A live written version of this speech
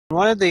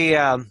One of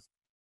the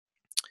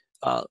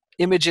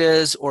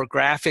images or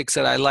graphics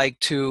that I like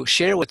to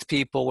share with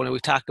people when we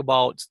talk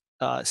about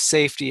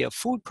safety of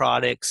food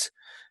products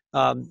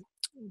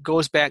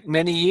goes back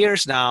many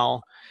years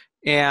now.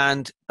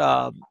 And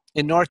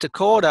in North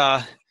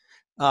Dakota,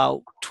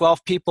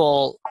 12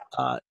 people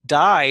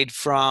died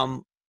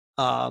from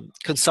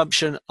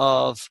consumption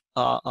of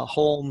a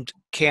homed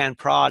canned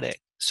product.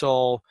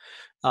 So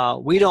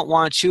we don't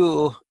want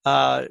you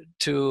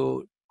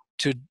to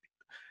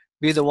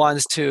be the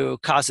ones to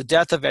cause the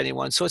death of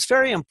anyone. So it's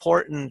very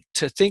important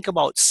to think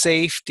about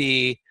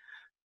safety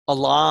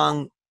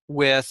along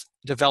with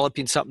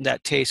developing something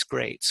that tastes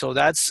great. So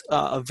that's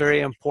a very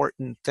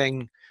important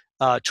thing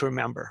to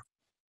remember.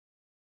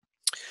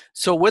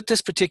 So with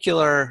this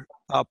particular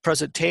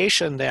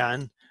presentation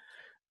then,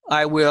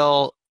 I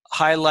will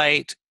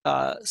highlight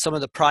some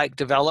of the product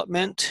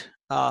development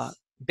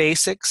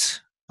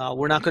basics.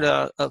 We're not going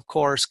to, of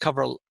course,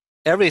 cover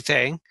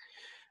everything.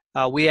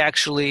 We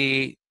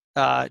actually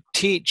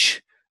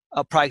teach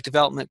a product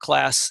development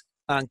class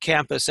on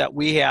campus that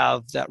we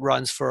have that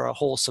runs for a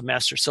whole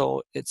semester.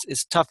 So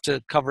it's tough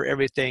to cover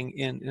everything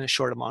in a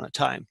short amount of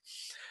time.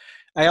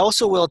 I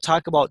also will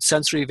talk about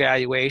sensory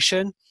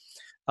evaluation.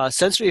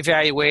 Sensory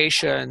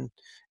evaluation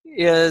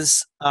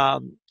is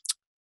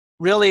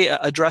really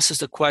addresses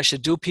the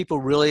question, do people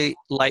really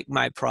like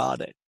my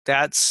product?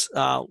 That's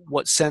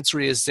what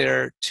sensory is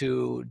there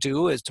to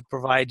do, is to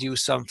provide you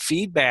some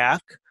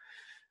feedback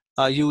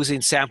using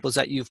samples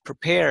that you've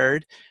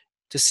prepared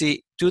to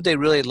see, do they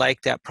really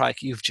like that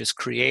product you've just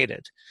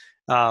created?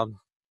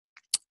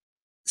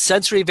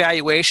 Sensory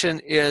evaluation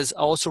is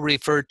also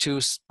referred to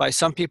by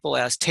some people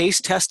as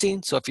taste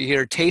testing. So if you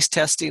hear taste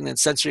testing and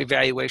sensory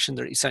evaluation,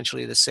 they're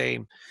essentially the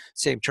same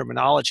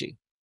terminology.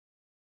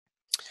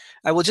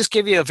 I will just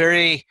give you a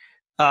very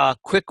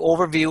quick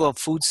overview of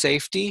food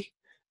safety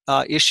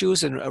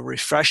issues and a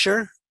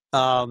refresher.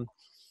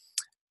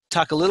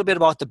 Talk a little bit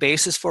about the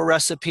basis for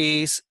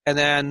recipes, and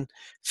then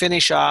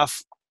finish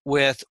off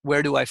with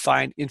where do I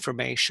find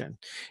information.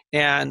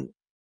 And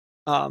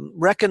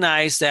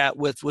recognize that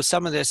with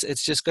some of this,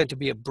 it's just going to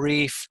be a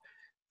brief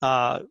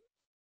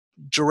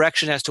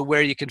direction as to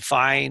where you can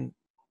find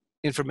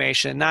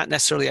information, not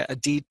necessarily a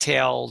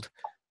detailed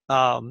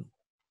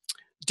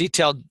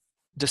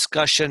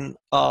discussion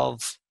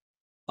of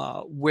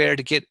where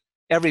to get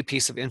every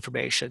piece of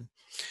information.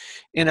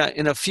 In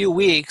a few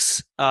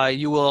weeks,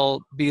 you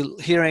will be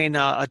hearing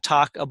a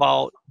talk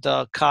about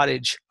the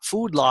cottage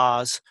food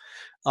laws.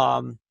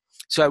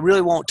 So I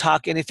really won't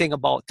talk anything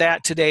about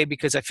that today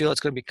because I feel it's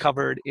going to be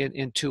covered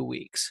in 2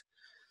 weeks.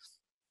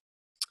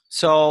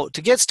 So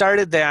to get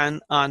started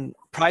then on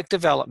product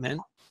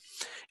development,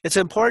 it's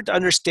important to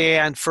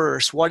understand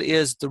first what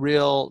is the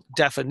real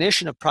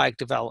definition of product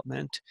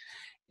development.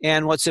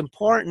 And what's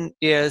important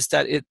is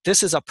that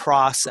this is a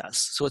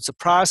process. So it's a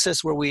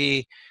process where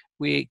we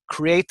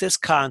create this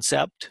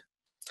concept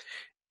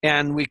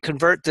and we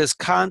convert this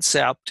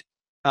concept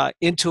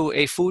into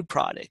a food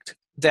product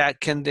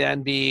that can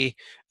then be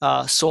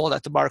sold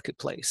at the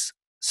marketplace.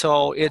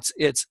 So it's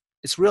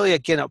really,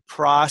 again, a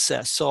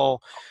process. So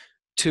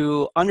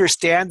to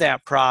understand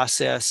that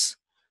process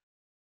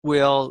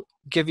will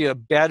give you a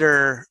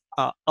better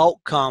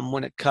outcome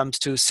when it comes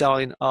to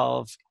selling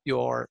of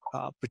your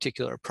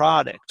particular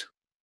product.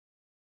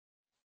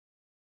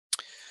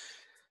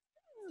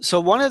 So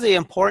one of the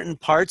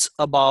important parts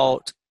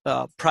about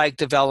product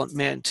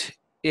development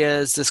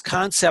is this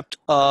concept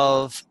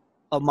of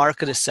a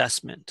market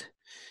assessment.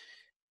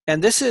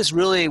 And this is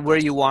really where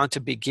you want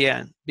to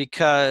begin,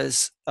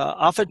 because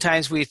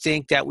oftentimes we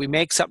think that we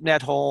make something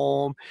at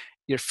home,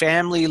 your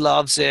family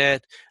loves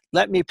it,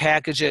 let me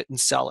package it and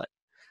sell it.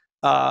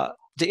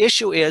 The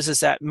issue is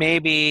that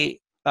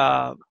maybe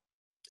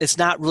it's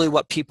not really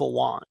what people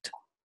want,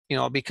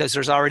 because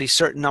there's already a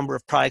certain number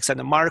of products on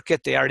the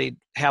market. They already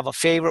have a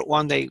favorite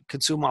one they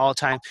consume all the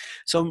time.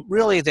 So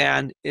really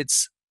then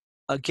it's,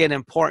 again,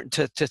 important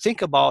to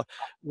think about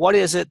what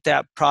is it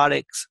that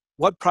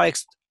what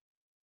products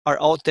are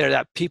out there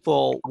that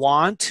people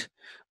want,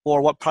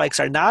 or what products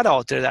are not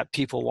out there that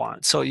people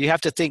want. So you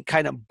have to think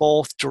kind of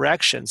both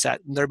directions,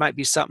 that there might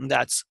be something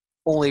that's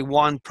only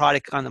one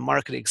product on the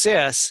market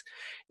exists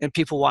and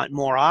people want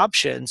more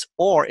options,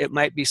 or it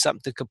might be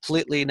something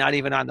completely not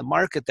even on the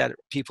market that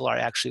people are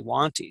actually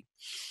wanting.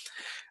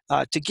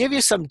 To give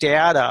you some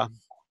data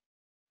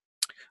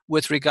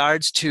with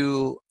regards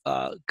to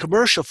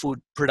commercial food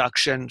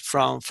production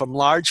from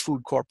large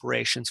food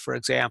corporations, for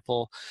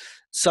example,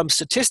 some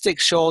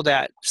statistics show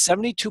that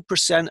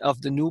 72%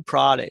 of the new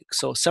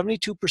products, so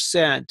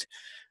 72%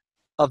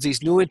 of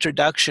these new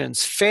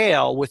introductions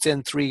fail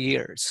within 3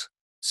 years.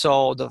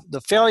 So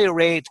the failure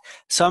rate,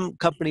 some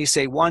companies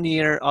say 1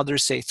 year,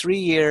 others say 3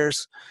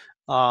 years.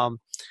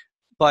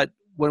 But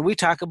when we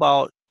talk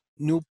about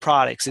new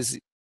products,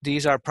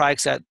 these are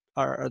products that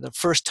are the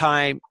first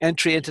time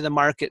entry into the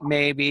market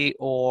maybe,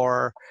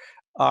 or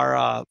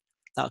are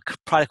a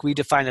product we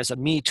define as a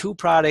Me Too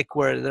product,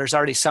 where there's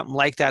already something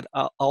like that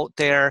out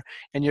there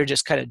and you're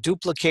just kind of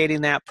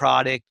duplicating that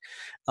product.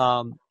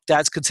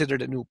 that's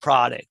considered a new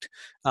product.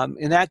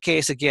 In that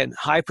case, again,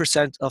 high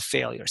percent of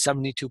failure,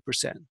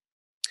 72%.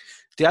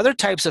 The other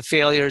types of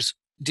failures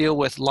deal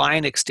with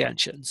line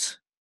extensions.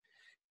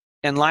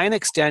 And line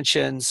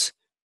extensions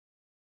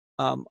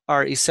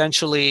are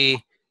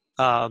essentially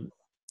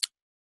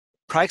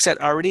products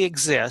that already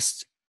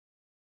exist,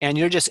 and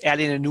you're just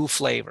adding a new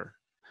flavor.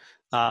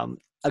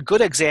 A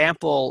good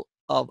example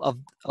of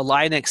a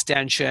line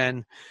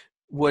extension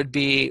would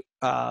be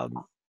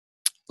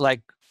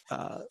like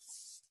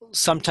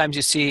sometimes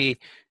you see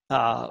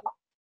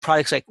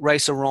products like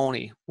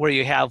rice-a-roni, where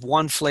you have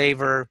one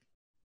flavor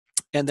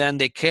and then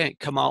they can't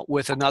come out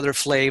with another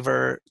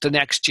flavor the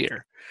next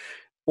year.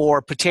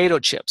 Or potato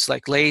chips,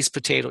 like Lay's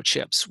potato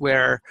chips,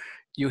 where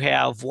you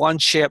have one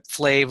chip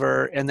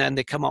flavor and then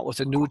they come out with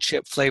a new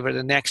chip flavor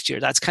the next year.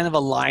 That's kind of a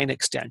line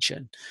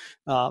extension.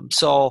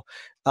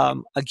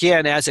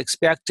 Again, as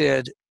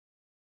expected,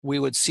 we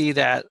would see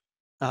that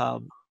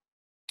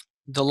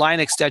the line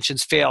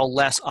extensions fail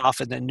less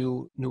often than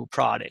new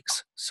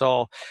products.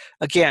 So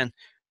again,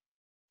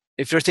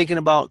 if you're thinking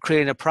about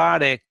creating a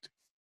product,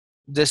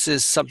 this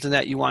is something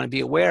that you want to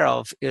be aware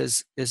of.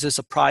 Is this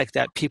a product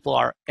that people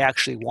are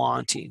actually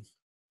wanting?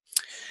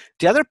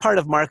 The other part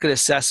of market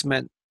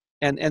assessment,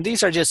 and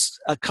these are just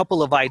a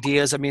couple of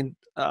ideas. I mean,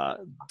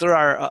 there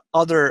are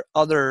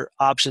other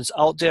options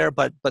out there,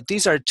 but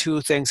these are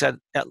two things that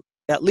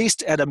at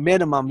least at a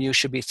minimum you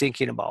should be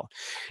thinking about.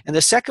 And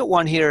the second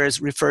one here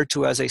is referred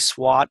to as a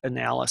SWOT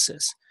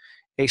analysis,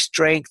 a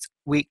strength,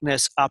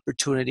 weakness,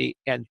 opportunity,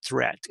 and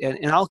threat.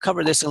 And I'll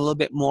cover this in a little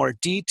bit more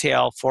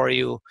detail for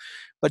you,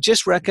 but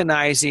just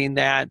recognizing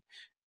that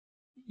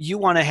you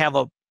want to have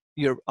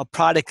a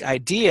product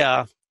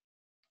idea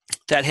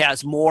that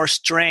has more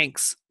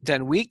strengths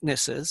than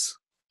weaknesses,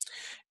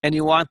 and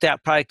you want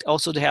that product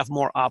also to have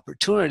more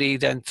opportunity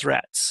than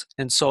threats.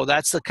 And so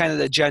that's the kind of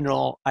the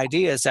general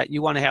idea, is that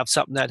you want to have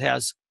something that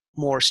has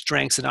more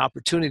strengths and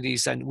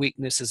opportunities than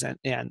weaknesses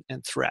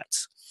and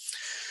threats.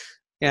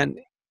 And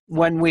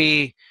when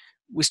we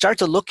start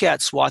to look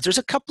at SWOT, there's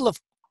a couple of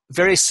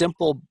very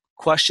simple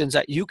questions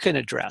that you can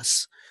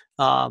address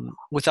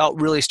without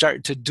really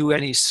starting to do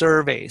any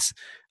surveys.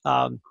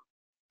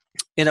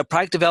 In a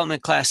product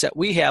development class that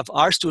we have,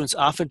 our students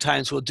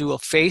oftentimes will do a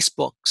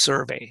Facebook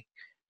survey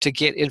to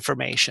get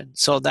information.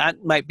 So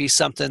that might be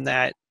something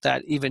that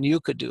even you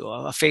could do,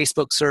 a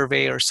Facebook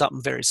survey or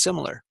something very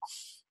similar.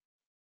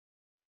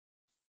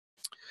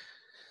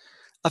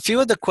 A few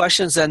of the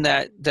questions then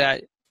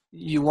that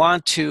you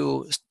want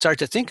to start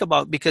to think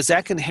about, because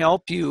that can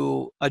help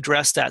you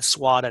address that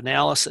SWOT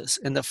analysis.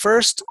 And the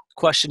first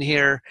question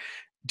here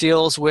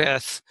deals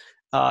with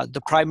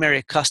the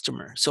primary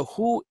customer. So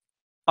who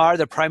are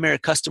the primary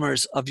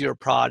customers of your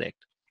product?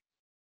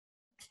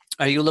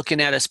 Are you looking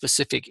at a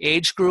specific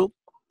age group,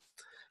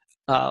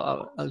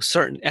 a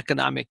certain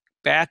economic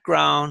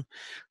background?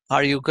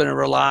 Are you going to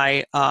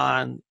rely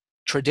on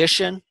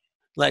tradition,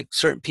 like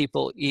certain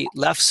people eat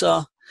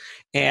lefse,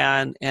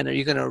 and are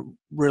you going to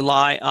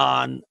rely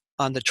on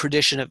the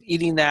tradition of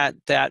eating that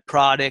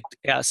product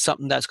as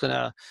something that's going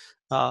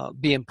to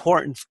be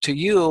important to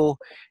you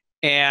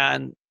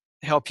and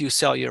help you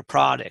sell your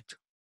product?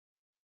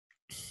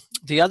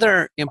 The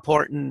other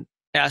important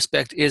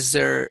aspect is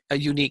there a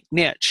unique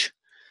niche,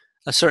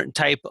 a certain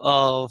type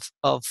of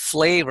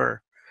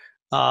flavor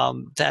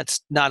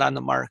that's not on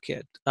the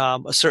market,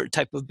 a certain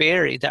type of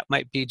berry that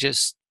might be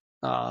just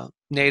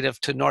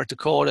native to North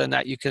Dakota, and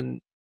that you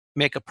can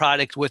make a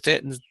product with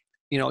it, and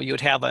you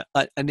would have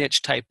a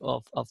niche type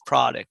of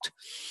product.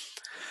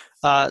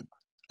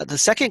 The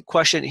second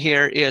question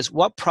here is,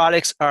 what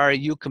products are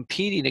you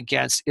competing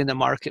against in the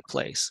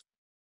marketplace?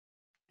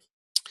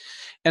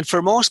 And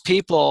for most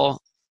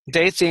people,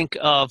 they think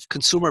of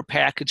consumer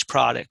packaged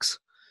products.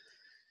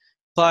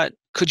 But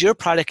could your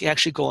product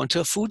actually go into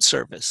a food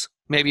service?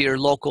 Maybe your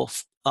local,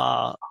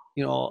 a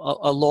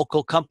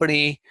local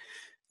company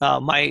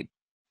might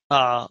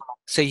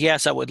say,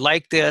 yes, I would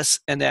like this,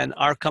 and then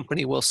our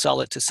company will sell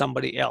it to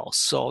somebody else.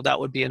 So that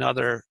would be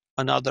another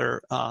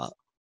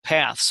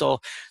path. So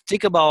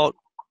think about,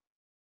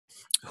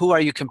 who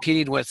are you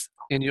competing with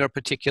in your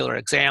particular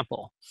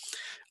example?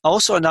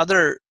 Also,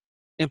 another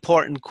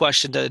important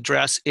question to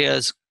address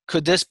is,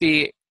 could this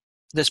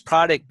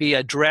product be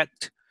a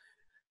direct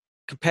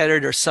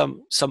competitor to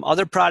some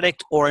other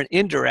product, or an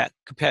indirect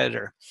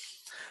competitor?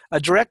 A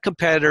direct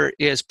competitor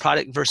is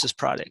product versus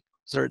product.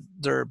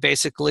 They're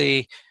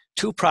basically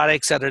two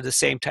products that are the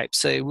same type.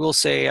 So we'll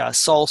say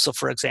salsa,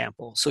 for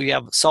example. So you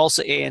have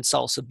salsa A and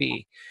salsa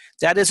B.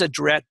 That is a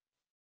direct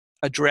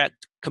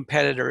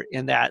competitor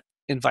in that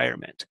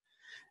environment.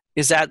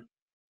 Is that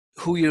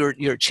who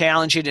you're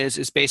challenging?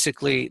 Is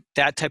basically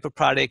that type of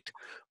product,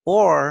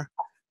 or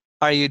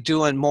are you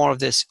doing more of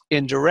this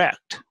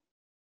indirect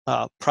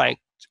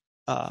product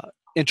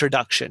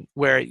introduction,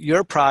 where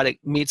your product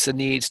meets the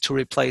needs to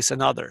replace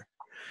another?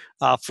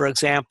 For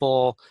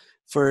example,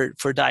 for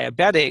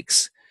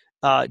diabetics,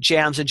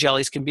 jams and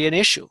jellies can be an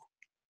issue,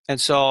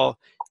 and so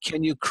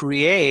can you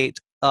create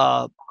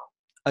a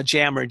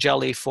jam or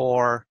jelly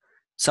for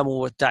someone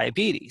with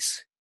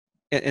diabetes?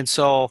 And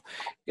so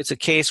it's a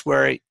case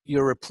where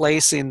you're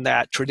replacing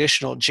that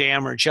traditional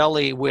jam or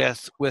jelly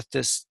with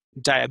this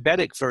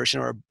diabetic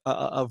version, or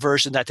a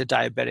version that the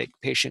diabetic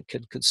patient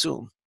can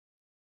consume.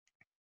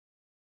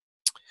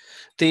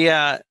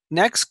 The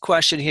next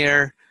question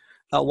here,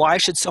 why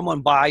should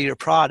someone buy your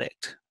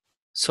product?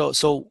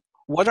 So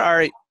what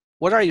are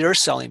your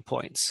selling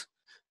points,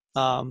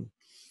 or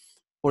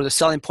the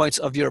selling points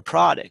of your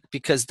product?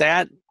 Because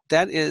that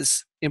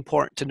is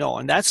important to know,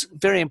 and that's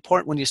very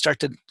important when you start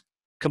to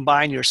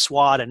combine your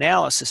SWOT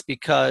analysis,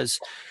 because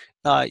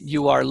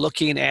you are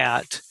looking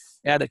at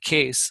a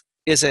case.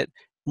 Is it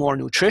more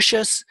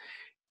nutritious?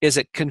 Is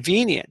it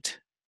convenient?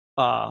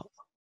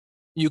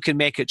 You can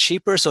make it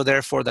cheaper, so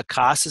therefore the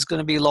cost is going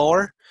to be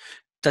lower.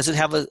 Does it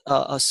have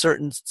a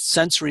certain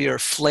sensory or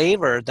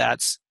flavor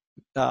that's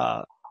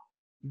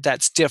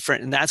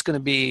different, and that's going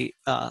to be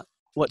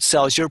what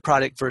sells your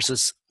product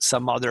versus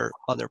some other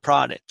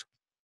product.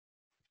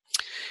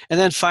 And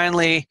then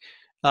finally,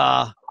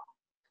 how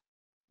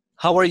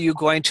are you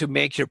going to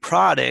make your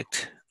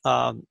product,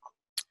 and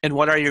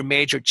what are your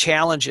major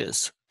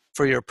challenges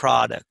for your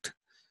product?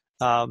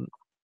 Do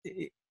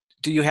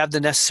you have the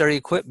necessary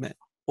equipment,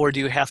 or do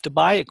you have to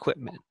buy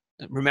equipment?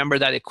 Remember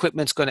that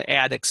equipment's going to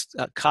add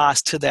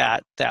cost to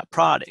that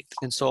product.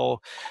 And so,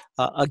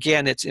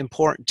 again, it's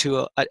important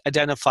to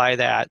identify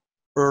that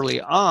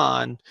early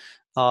on.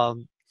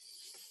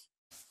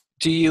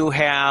 Do you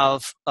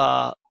have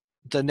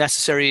the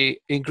necessary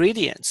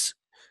ingredients,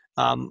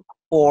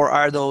 or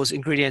are those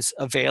ingredients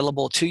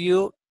available to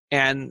you,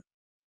 and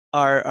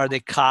are they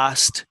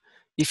cost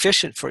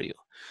efficient for you?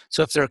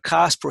 So if they're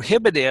cost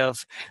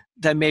prohibitive,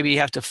 then maybe you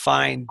have to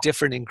find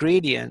different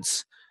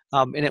ingredients,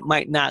 and it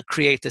might not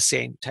create the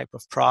same type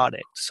of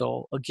product.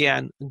 So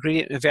again,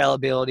 ingredient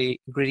availability,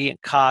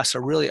 ingredient costs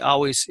are really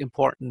always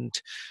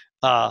important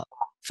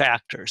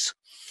factors.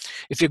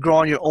 If you're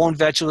growing your own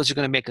vegetables, you're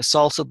going to make a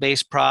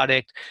salsa-based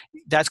product.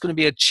 That's going to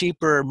be a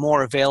cheaper,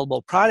 more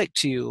available product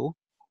to you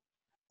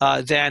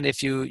than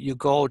if you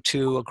go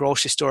to a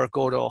grocery store,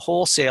 go to a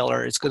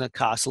wholesaler. It's going to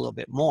cost a little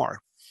bit more.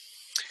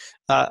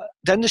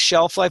 Then the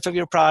shelf life of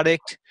your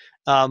product.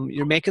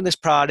 You're making this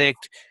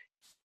product.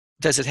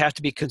 Does it have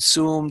to be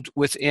consumed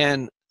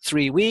within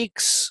 3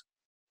 weeks,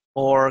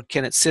 or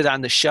can it sit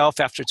on the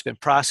shelf after it's been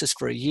processed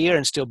for a year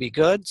and still be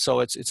good? So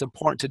it's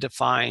important to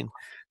define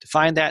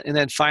that. And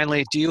then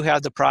finally, do you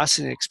have the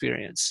processing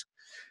experience?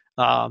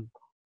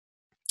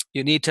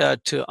 You need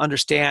to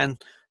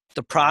understand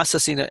the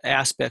processing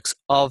aspects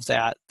of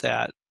that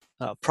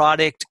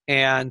product.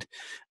 And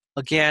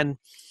again,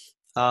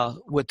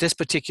 with this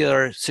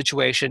particular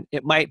situation,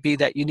 it might be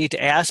that you need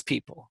to ask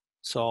people.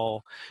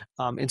 So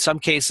in some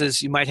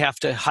cases, you might have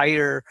to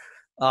hire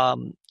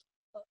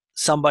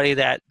somebody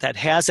that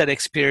has that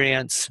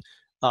experience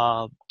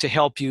to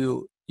help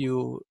you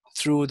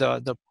through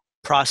the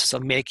process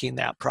of making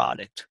that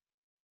product.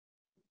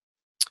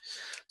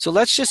 So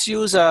let's just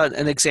use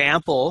an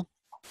example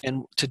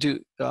and to do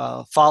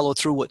follow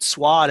through with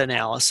SWOT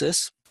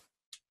analysis.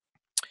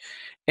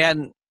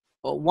 And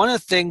one of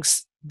the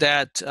things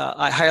that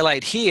I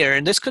highlight here,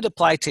 and this could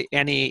apply to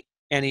any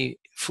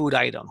food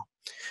item.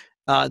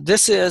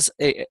 This is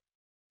the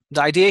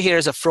idea here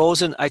is a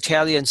frozen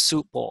Italian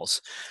soup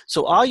bowls.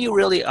 So all you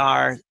really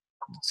are,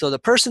 so the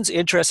person's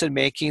interested in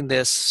making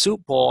this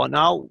soup bowl, and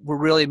all we're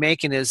really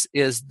making is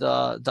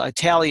the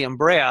Italian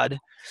bread,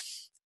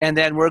 and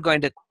then we're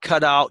going to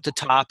cut out the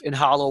top and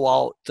hollow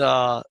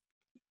out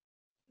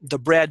the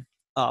bread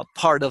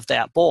part of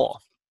that bowl.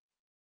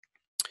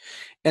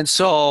 And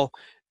so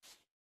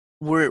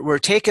we're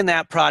taking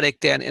that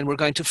product then, and we're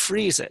going to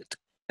freeze it.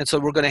 And so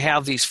we're going to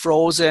have these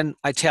frozen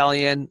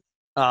Italian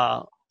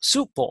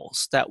soup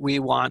bowls that we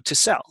want to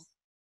sell.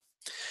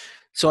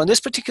 So in this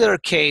particular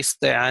case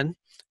then,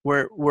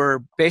 we're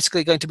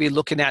basically going to be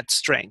looking at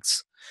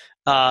strengths.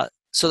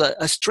 So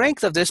a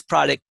strength of this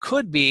product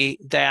could be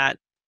that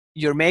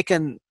you're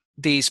making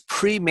these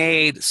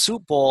pre-made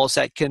soup bowls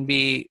that can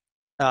be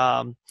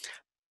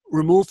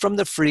removed from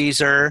the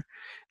freezer.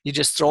 You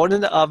just throw it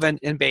in the oven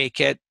and bake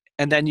it,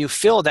 and then you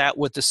fill that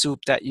with the soup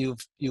that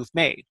you've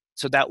made.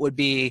 So that would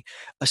be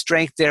a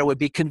strength. There would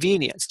be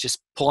convenience, just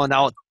pulling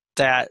out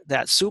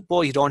that soup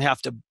bowl. You don't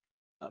have to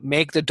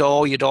make the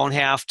dough. You don't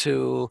have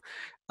to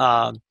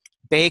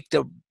bake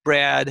the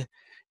bread.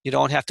 You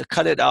don't have to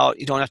cut it out.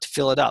 You don't have to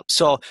fill it up.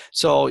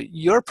 So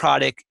your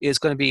product is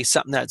going to be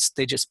something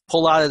they just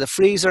pull out of the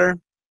freezer,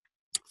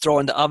 throw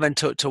in the oven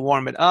to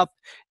warm it up,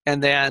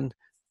 and then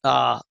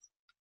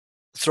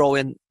throw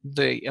in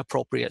the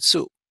appropriate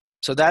soup.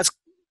 So that's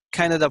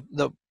kind of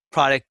the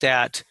product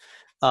that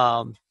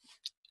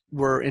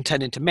we're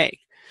intending to make.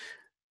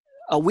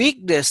 A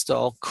weakness,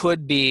 though,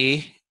 could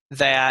be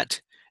that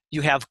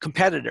you have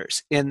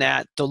competitors, in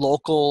that the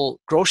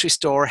local grocery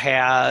store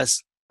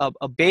has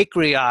a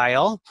bakery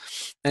aisle,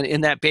 and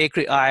in that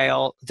bakery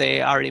aisle,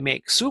 they already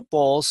make soup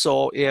bowls.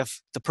 So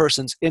if the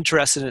person's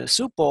interested in a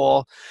soup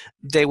bowl,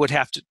 they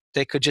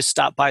could just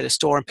stop by the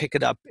store and pick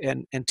it up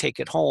and take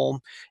it home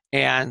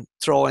and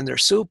throw in their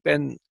soup,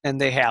 and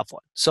they have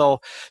one. So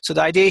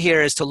the idea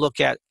here is to look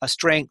at a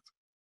strength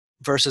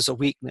versus a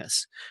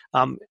weakness.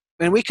 And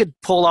we could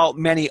pull out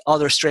many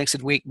other strengths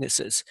and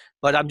weaknesses,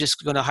 but I'm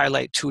just going to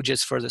highlight two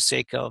just for the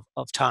sake of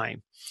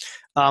time.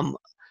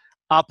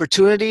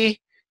 Opportunity,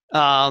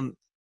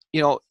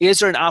 is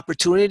there an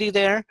opportunity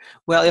there?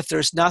 Well, if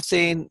there's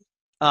nothing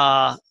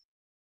on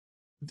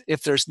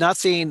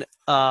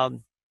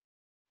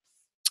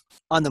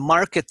the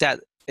market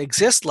that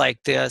exists like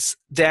this,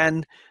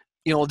 then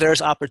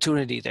there's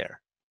opportunity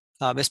there,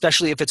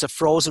 especially if it's a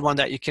frozen one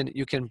that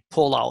you can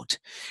pull out.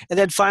 And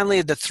then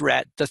finally, the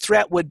threat. The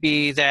threat would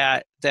be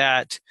that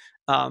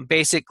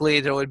basically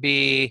there would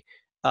be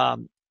a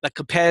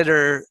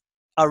competitor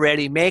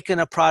already making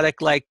a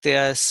product like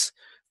this,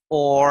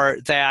 or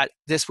that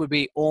this would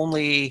be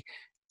only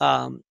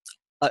a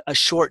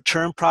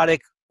short-term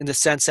product, in the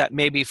sense that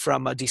maybe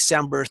from a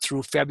December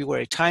through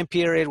February time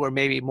period, where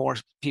maybe more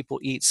people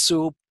eat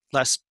soup,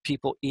 less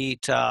people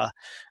eat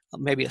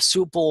maybe a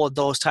soup bowl at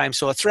those times.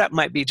 So a threat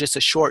might be just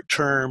a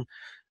short-term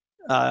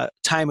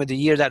time of the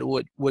year that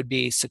would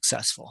be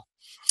successful.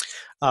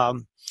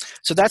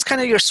 So that's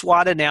kind of your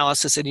SWOT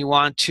analysis, and you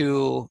want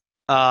to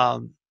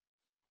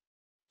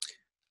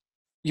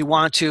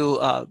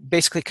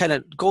basically kind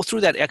of go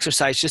through that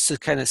exercise just to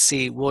kind of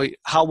see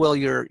how will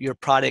your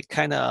product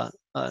kind of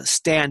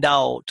stand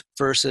out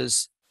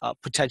versus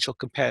potential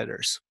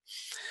competitors.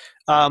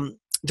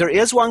 There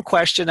is one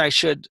question I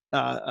should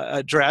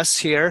address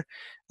here.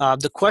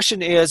 The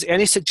question is,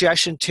 any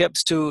suggestion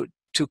tips to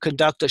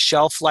conduct a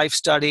shelf life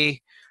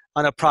study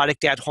on a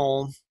product at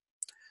home?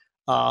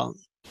 How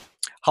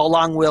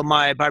long will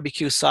my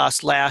barbecue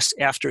sauce last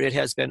after it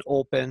has been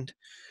opened?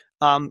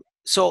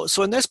 So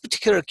in this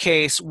particular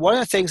case, one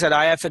of the things that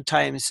I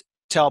oftentimes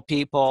tell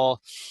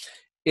people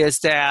is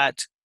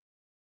that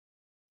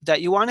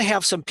you want to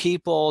have some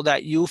people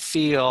that you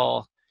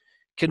feel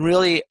can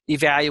really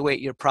evaluate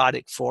your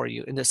product for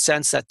you, in the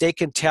sense that they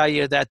can tell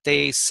you that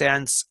they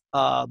sense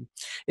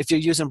if you're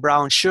using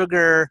brown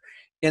sugar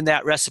in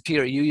that recipe,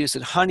 or you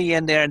using honey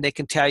in there, and they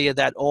can tell you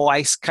that, oh,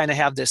 I kind of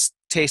have this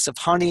taste of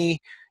honey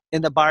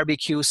in the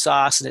barbecue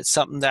sauce, and it's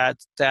something that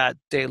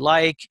they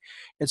like,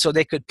 and so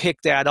they could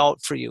pick that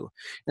out for you.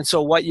 And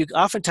so what you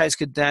oftentimes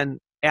could then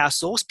ask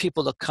those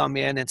people to come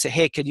in and say,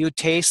 hey, can you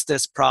taste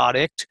this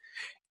product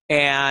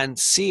and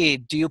see,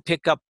 do you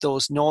pick up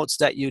those notes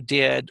that you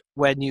did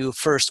when you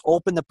first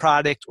opened the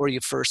product, or you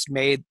first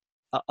made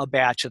a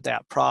batch of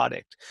that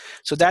product?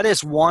 So that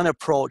is one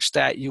approach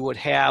that you would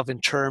have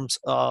in terms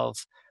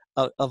of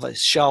a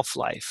shelf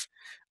life.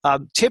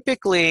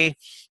 Typically,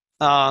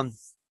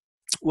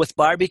 with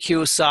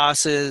barbecue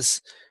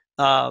sauces,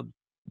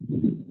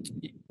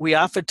 we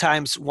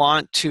oftentimes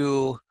want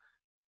to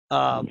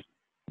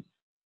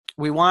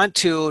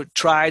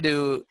try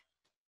to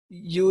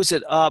use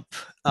it up,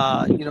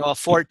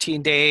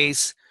 14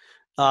 days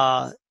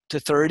to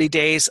 30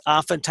 days.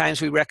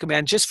 Oftentimes we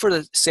recommend, just for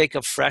the sake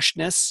of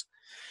freshness,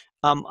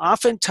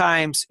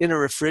 oftentimes in a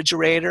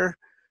refrigerator,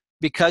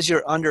 because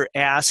you're under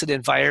acid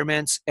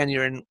environments and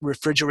you're in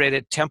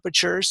refrigerated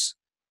temperatures,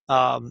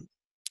 that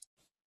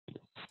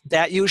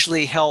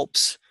usually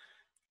helps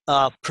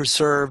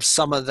preserve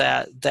some of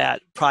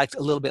that product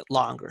a little bit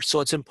longer.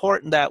 So it's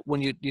important that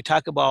when you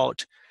talk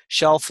about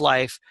shelf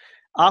life,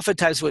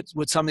 oftentimes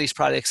with some of these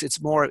products,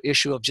 it's more an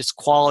issue of just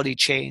quality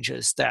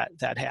changes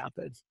that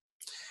happen.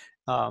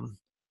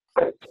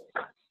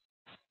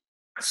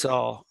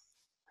 So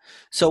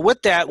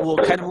with that, we'll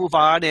kind of move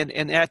on,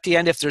 and at the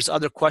end, if there's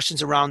other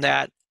questions around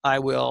that, I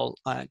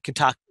can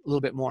talk a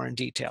little bit more in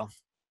detail.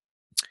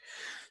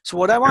 So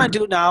what I want to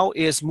do now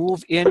is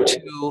move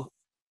into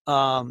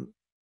how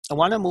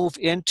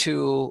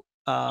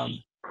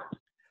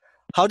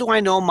do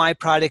I know my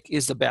product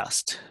is the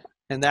best?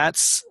 And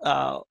that's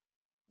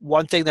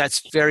one thing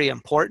that's very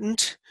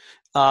important.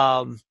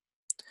 When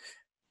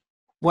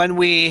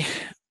we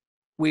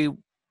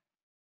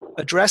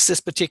address this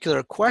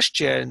particular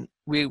question,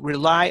 we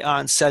rely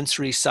on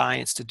sensory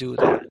science to do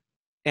that.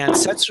 And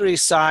sensory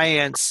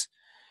science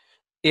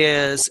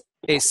is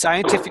a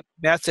scientific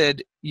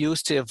method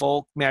used to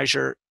evoke,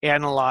 measure,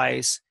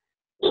 analyze,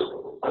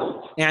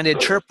 and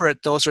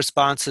interpret those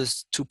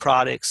responses to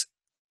products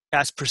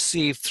as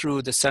perceived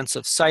through the sense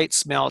of sight,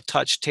 smell,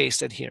 touch,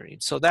 taste, and hearing.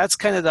 So that's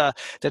kind of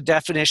the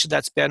definition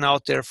that's been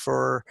out there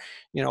for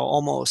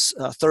almost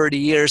 30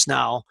 years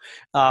now.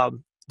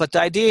 But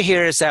the idea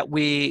here is that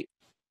we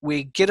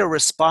get a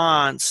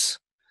response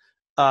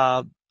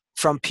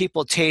from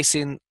people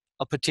tasting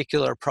a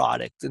particular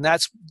product, and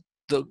that's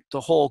the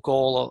whole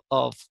goal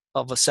of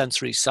a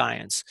sensory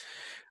science.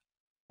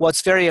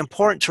 What's very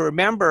important to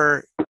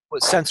remember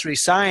with sensory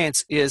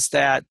science is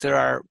that there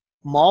are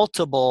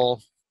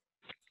multiple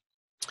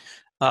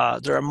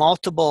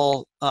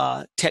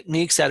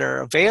techniques that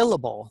are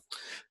available.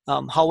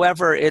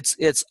 However,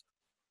 it's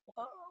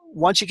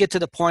once you get to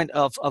the point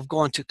of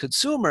going to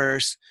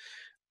consumers,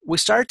 we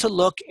start to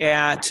look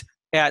at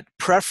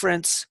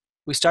preference.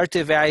 We start to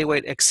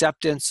evaluate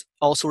acceptance,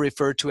 also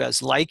referred to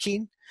as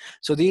liking.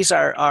 So these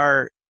are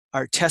our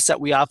tests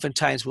that we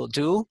oftentimes will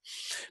do.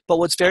 But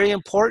what's very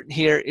important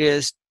here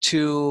is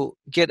to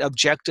get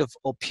objective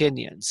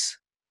opinions.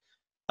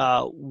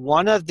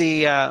 one of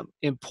the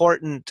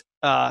important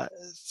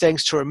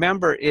things to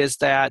remember is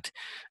that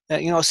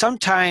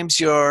sometimes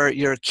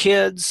your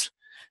kids,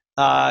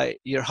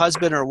 your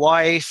husband or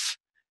wife,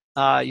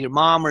 your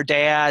mom or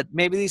dad,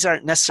 maybe these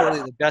aren't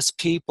necessarily the best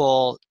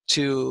people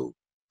to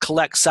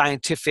collect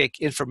scientific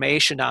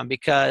information on,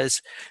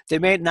 because they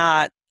may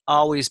not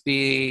always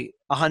be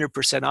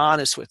 100%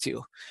 honest with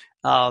you.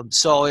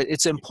 So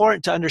it's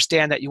important to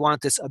understand that you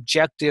want this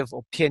objective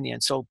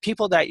opinion. So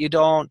people that you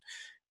don't,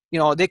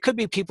 they could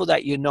be people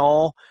that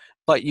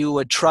but you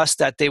would trust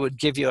that they would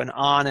give you an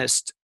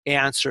honest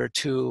answer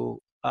to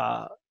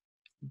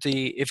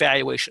the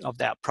evaluation of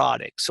that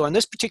product. So in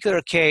this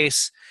particular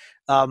case,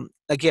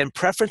 again,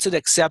 preference and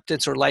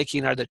acceptance or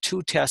liking are the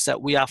two tests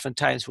that we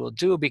oftentimes will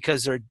do,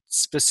 because they're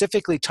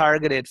specifically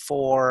targeted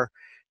for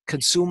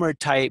consumer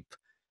type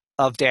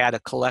of data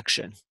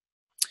collection.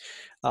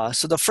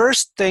 So the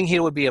first thing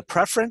here would be a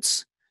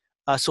preference.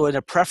 So in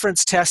a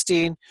preference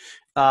testing,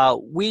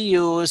 we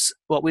use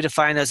what we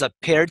define as a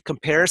paired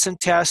comparison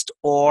test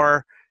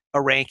or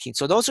a ranking.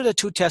 So those are the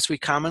two tests we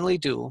commonly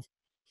do.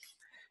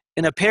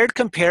 In a paired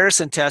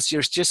comparison test,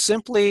 you're just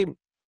simply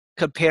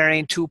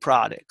comparing two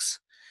products.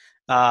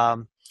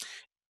 And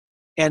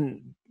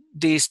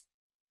these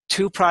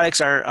two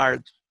products are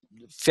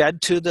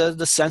fed to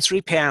the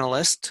sensory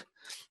panelist,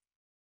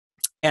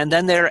 and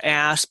then they're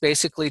asked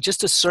basically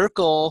just to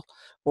circle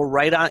or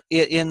write on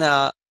in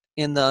the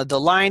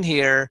line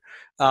here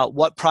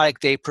what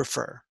product they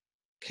prefer.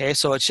 Okay,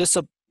 so it's just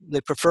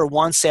they prefer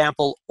one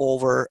sample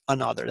over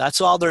another. That's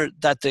all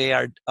that they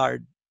are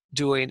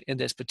doing in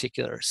this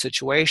particular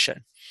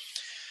situation.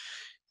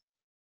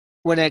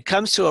 When it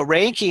comes to a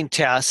ranking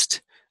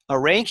test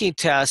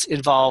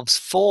involves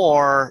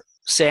 4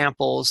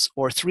 samples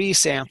or 3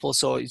 samples,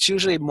 so it's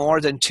usually more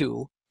than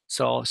 2.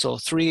 So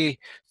three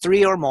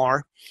or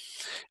more.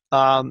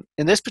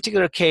 In this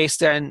particular case,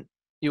 then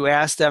you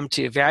ask them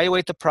to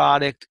evaluate the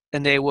product,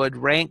 and they would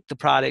rank the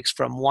products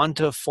from 1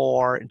 to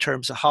 4 in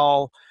terms of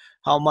how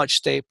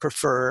much they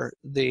prefer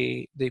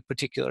the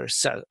particular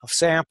set of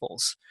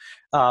samples.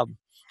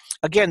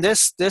 Again,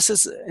 this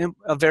is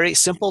a very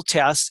simple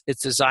test.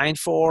 It's designed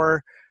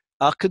for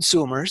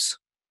consumers,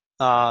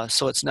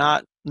 so it's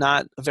not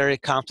a very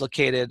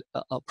complicated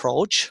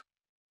approach.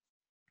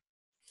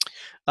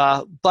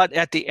 But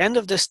at the end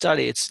of this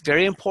study, it's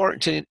very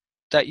important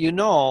that you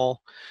know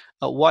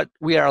what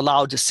we are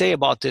allowed to say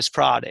about this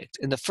product.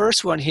 And the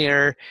first one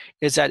here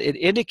is that it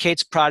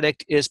indicates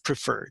product is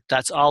preferred.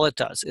 That's all it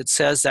does. It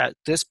says that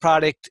this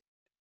product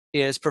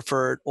is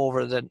preferred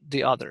over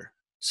the other.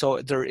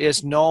 So there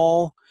is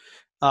no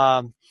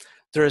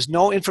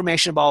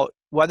information about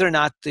whether or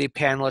not the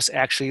panelists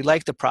actually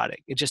like the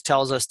product. It just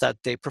tells us that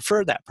they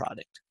prefer that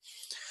product.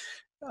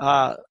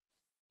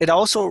 It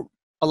also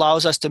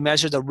allows us to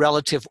measure the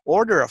relative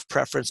order of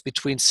preference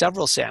between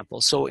several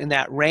samples. So in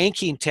that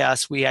ranking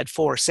test, we had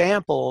 4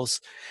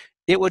 samples.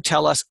 It would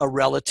tell us a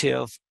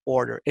relative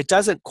order. It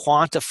doesn't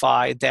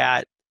quantify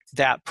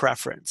that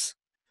preference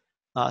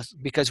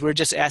because we're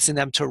just asking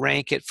them to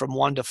rank it from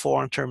 1 to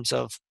 4 in terms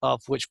of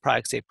which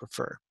products they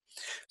prefer.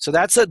 So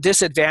that's a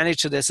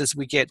disadvantage to this, is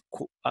we get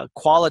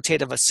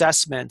qualitative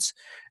assessments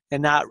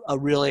and not a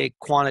really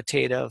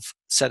quantitative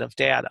set of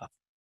data.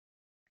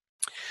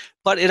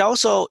 But it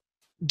also,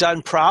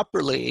 done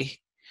properly,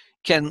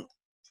 can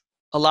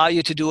allow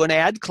you to do an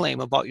ad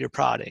claim about your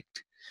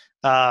product.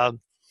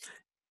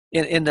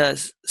 In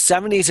the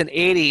 70s and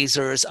 80s,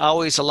 there was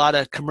always a lot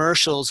of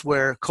commercials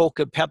where Coke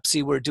and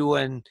Pepsi were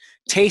doing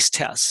taste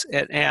tests,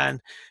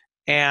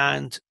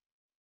 and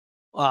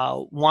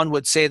one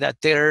would say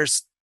that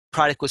theirs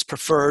product was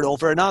preferred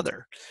over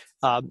another.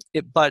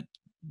 But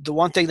the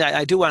one thing that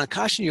I do want to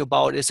caution you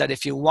about is that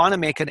if you want to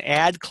make an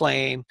ad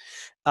claim,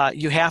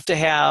 you have to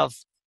have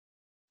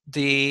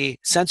the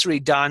sensory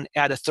done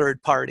at a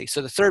third party.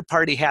 So the third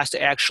party has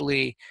to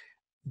actually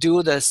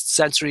do the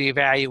sensory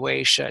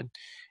evaluation,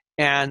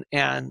 and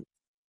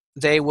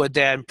they would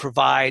then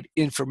provide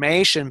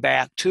information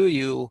back to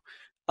you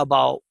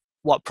about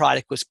what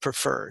product was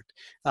preferred.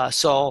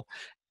 So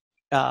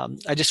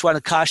I just want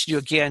to caution you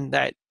again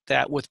that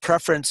with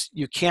preference,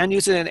 you can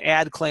use it in an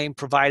ad claim,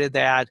 provided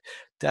that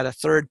a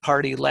third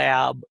party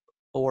lab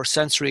or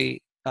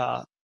sensory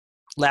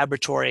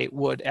laboratory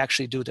would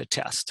actually do the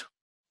test.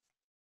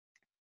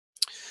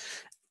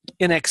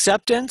 In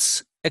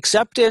acceptance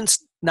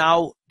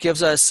now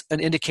gives us an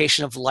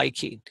indication of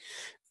liking.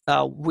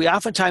 We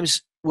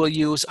oftentimes will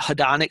use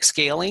hedonic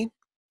scaling.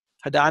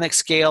 Hedonic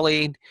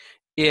scaling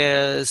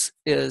is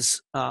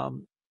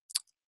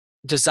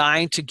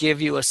designed to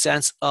give you a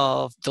sense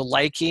of the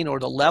liking or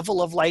the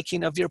level of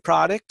liking of your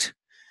product.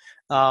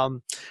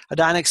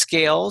 Hedonic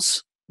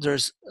scales,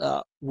 there's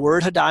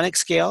word hedonic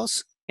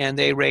scales, and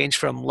they range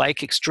from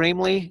like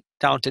extremely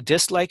down to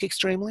dislike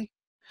extremely.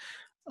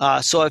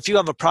 So if you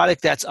have a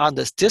product that's on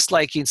this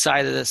disliking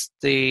side of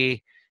the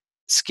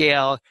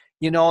scale,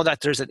 you know that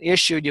there's an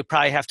issue, you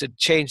probably have to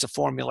change the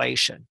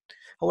formulation.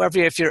 However,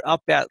 if you're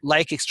up at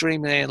like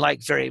extremely and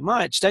like very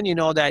much, then you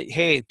know that,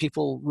 hey,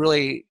 people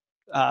really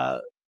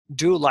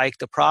do like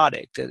the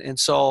product. And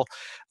so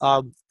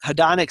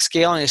hedonic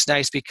scaling is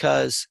nice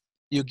because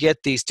you get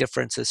these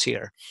differences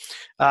here.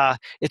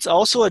 It's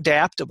also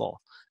adaptable.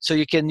 So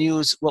you can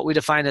use what we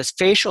define as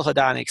facial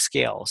hedonic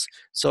scales.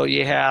 So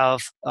you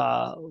have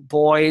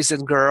boys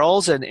and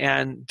girls,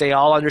 and they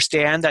all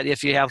understand that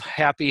if you have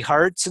happy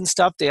hearts and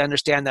stuff, they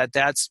understand that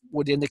that's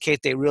would indicate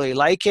they really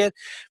like it.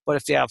 But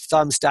if they have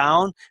thumbs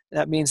down,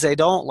 that means they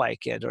don't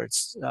like it or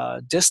it's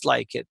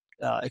dislike it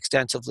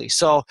extensively.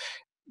 So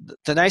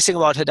the nice thing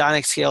about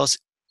hedonic scales,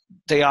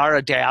 they are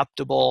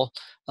adaptable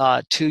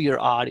to your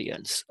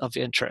audience of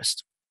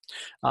interest.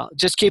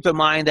 Just keep in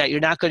mind that you're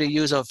not going to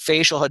use a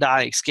facial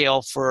hedonic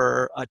scale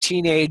for a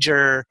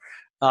teenager,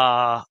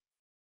 for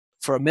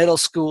a middle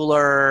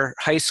schooler,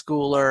 high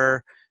schooler,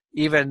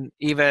 even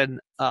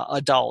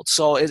adults.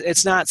 So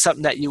it's not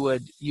something that you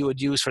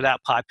would use for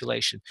that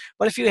population.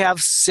 But if you have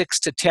 6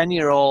 to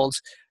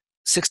 10-year-olds,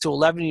 6 to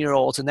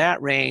 11-year-olds in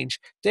that range,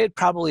 they'd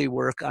probably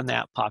work on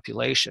that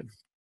population.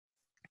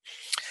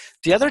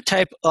 The other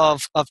type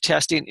of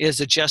testing is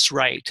the just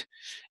right.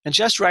 And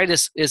just right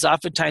is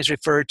oftentimes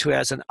referred to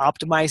as an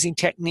optimizing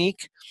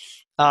technique.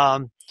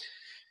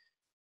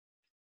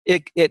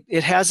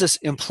 It has this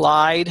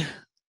implied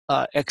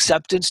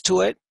acceptance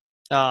to it.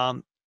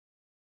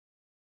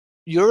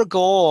 Your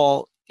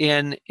goal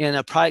in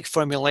a product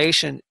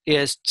formulation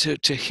is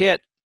to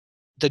hit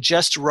the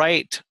just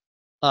right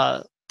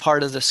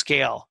part of the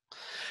scale,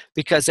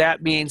 because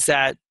that means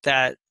that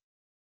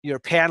your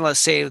panelists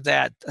say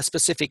that a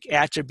specific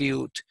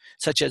attribute,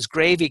 such as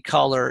gravy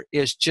color,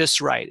 is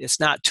just right. It's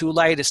not too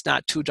light, it's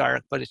not too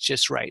dark, but it's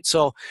just right.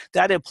 So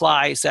that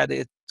implies that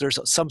there's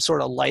some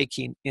sort of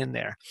liking in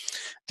there.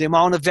 The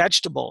amount of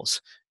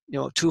vegetables,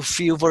 too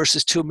few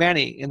versus too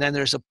many, and then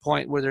there's a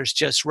point where there's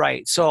just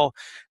right. So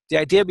the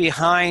idea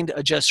behind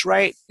a just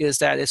right is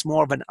that it's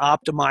more of an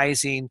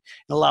optimizing. It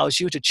allows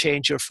you to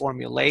change your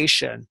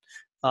formulation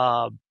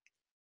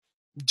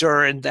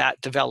during that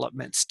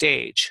development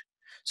stage.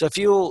 So if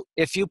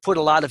you put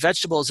a lot of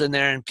vegetables in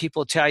there and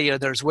people tell you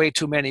there's way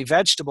too many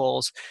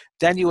vegetables,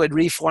 then you would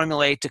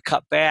reformulate to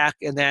cut back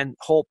and then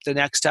hope the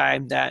next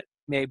time that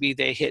maybe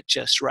they hit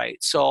just right.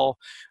 So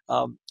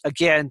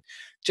again,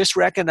 just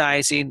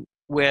recognizing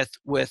with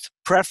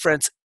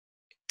preference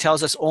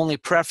tells us only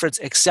preference.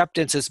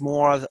 Acceptance is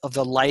more of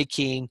the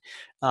liking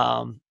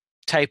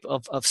type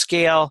of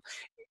scale.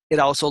 It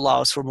also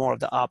allows for more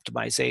of the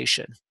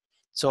optimization.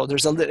 So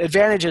there's a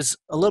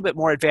little bit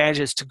more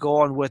advantages to go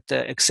on with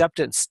the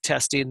acceptance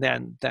testing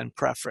than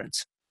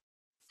preference.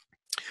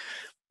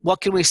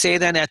 What can we say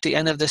then at the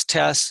end of this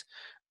test?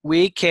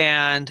 We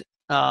can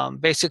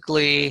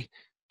basically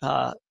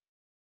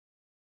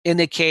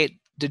indicate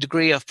the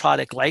degree of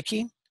product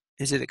liking.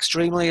 Is it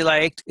extremely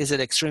liked? Is it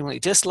extremely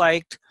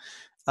disliked?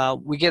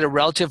 We get a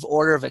relative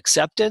order of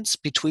acceptance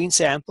between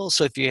samples.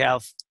 So if you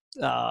have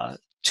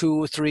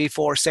 2, 3,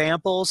 4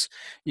 samples,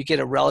 you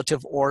get a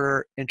relative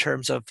order in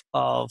terms of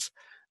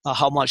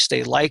how much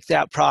they like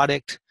that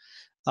product.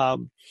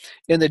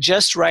 In the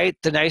just right,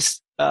 the nice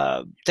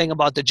thing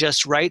about the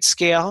just right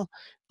scale,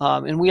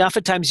 and we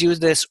oftentimes use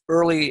this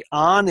early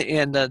on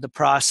in the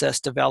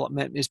process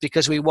development, is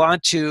because we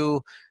want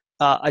to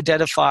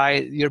identify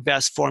your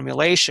best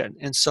formulation.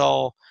 And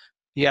so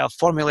you have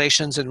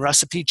formulations and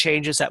recipe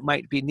changes that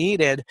might be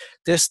needed.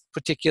 This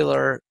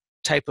particular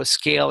type of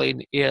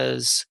scaling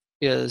is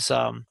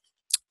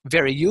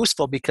very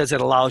useful because it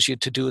allows you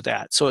to do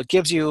that. So it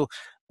gives you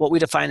what we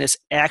define as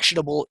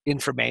actionable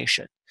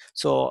information.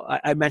 So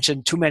I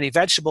mentioned too many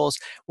vegetables.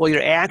 Well,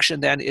 your action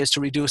then is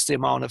to reduce the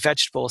amount of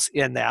vegetables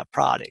in that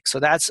product. So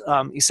that's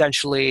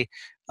essentially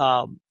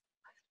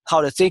how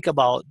to think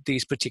about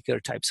these particular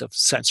types of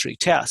sensory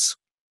tests.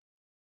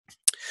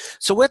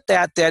 So with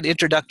that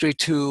introductory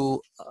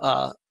to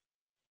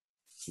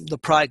the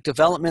product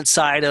development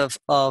side of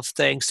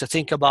things to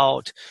think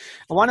about,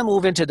 I want to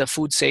move into the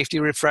food safety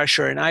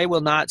refresher, and I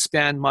will not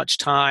spend much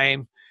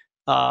time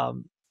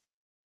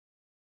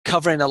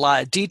covering a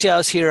lot of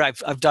details here.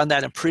 I've done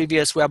that in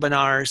previous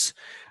webinars.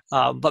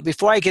 But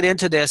before I get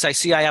into this, I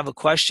see I have a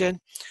question.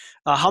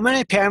 How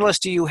many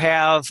panelists do you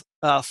have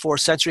for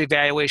sensory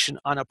evaluation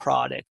on a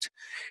product?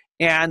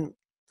 And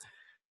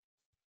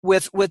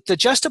with the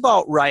just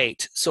about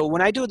right, so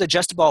when I do the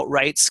just about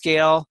right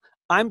scale,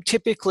 I'm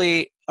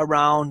typically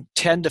around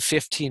 10 to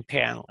 15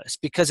 panelists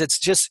because it's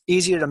just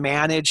easier to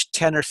manage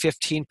 10 or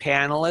 15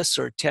 panelists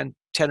or 10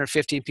 or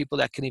 15 people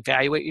that can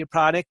evaluate your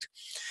product.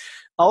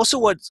 Also,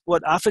 what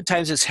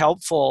oftentimes is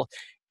helpful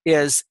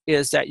is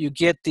that you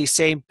get the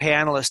same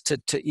panelists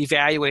to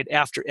evaluate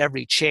after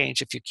every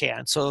change if you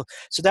can. So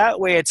that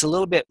way it's a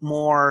little bit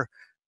more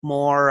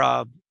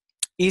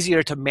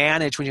easier to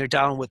manage when you're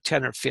down with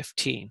 10 or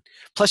 15.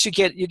 Plus you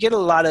get a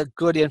lot of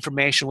good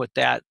information with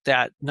that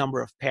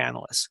number of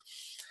panelists.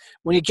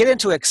 When you get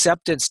into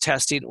acceptance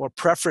testing or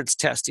preference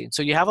testing,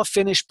 so you have a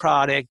finished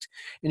product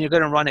and you're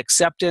going to run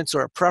acceptance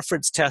or a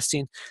preference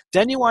testing,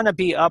 then you want to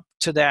be up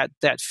to that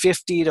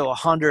 50 to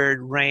 100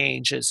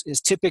 range is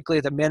typically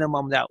the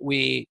minimum that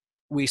we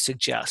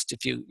suggest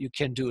if you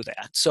can do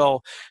that.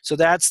 So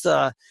that's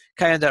the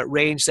kind of the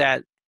range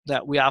that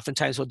that we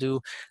oftentimes will do.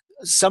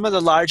 Some of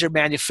the larger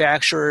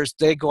manufacturers,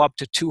 they go up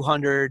to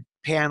 200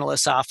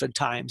 panelists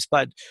oftentimes,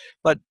 but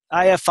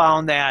I have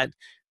found that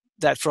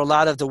for a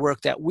lot of the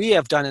work that we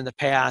have done in the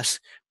past,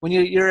 when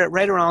you're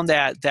right around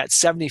that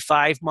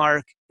 75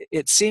 mark,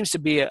 it seems to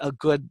be a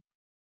good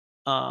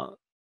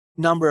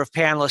number of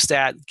panelists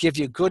that give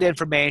you good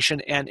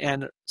information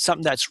and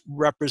something that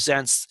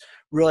represents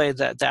really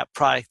that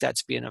product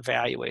that's being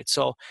evaluated.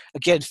 So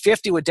again,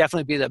 50 would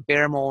definitely be the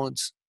bare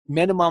bones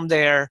minimum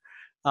there.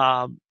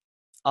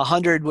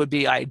 100 would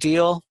be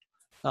ideal,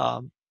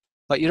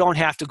 but you don't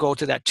have to go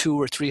to that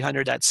 200 or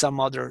 300 that some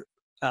other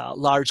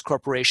large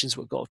corporations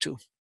would go to.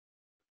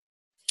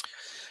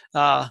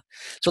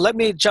 So let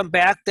me jump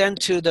back then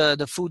to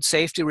the food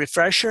safety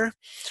refresher.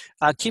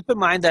 Keep in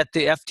mind that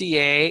the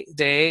FDA,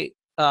 they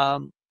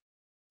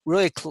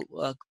really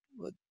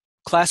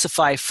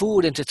classify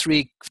food into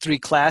three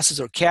classes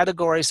or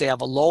categories. They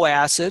have a low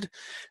acid.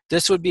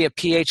 This would be a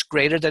pH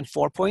greater than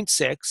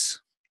 4.6.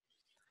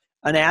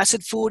 An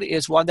acid food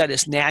is one that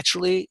is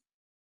naturally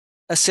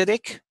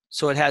acidic,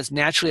 so it has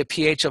naturally a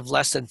pH of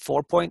less than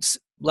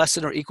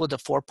or equal to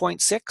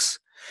 4.6.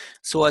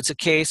 So it's a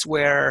case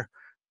where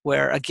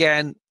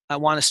again, I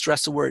want to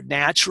stress the word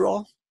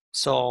natural.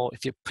 So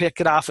if you pick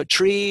it off a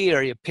tree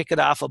or you pick it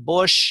off a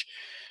bush,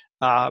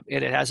 and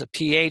it has a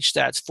pH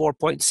that's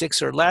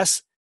 4.6 or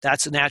less,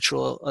 that's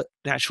naturally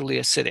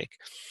acidic.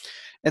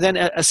 And then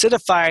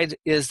acidified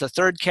is the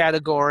third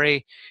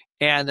category,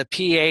 and the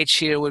pH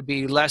here would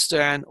be less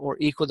than or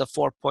equal to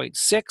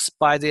 4.6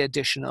 by the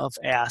addition of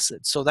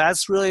acid. So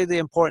that's really the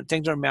important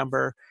thing to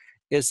remember,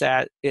 is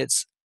that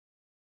it's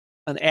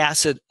an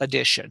acid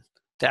addition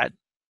that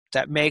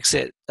makes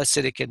it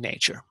acidic in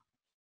nature.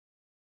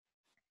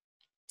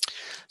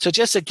 So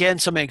just again,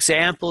 some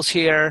examples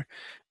here.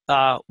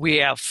 We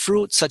have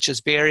fruits such as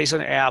berries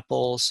and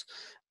apples,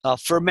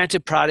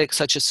 fermented products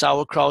such as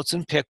sauerkrauts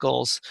and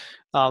pickles.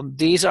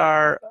 These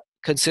are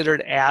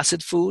considered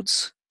acid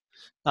foods.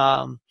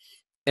 And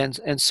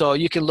so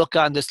you can look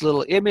on this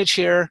little image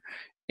here,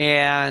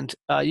 and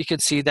you can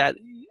see that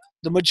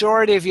the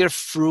majority of your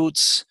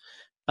fruits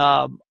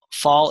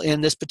fall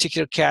in this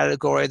particular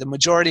category. The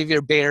majority of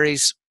your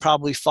berries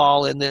probably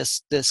fall in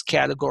this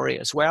category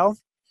as well.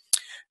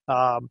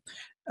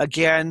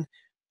 Again,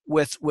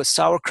 with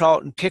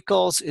sauerkraut and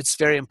pickles, it's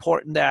very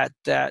important that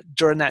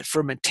during that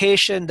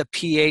fermentation, the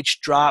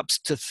pH drops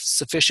to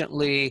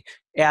sufficiently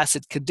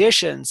acid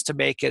conditions to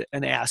make it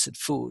an acid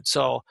food.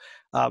 So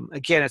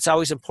again, it's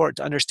always important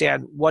to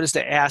understand what is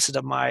the acid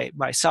of my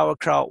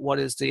sauerkraut, what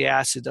is the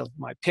acid of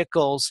my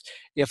pickles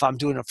if I'm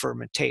doing a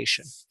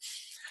fermentation.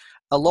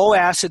 A low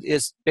acid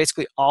is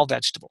basically all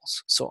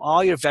vegetables. So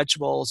all your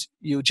vegetables,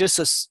 you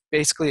just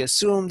basically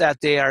assume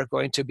that they are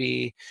going to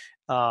be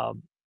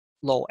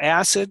low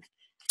acid.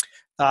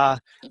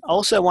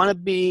 Also, I want to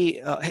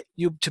be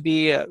you to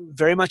be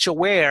very much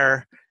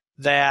aware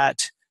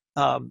that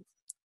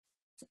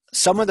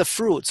some of the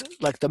fruits,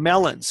 like the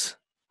melons,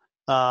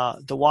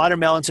 the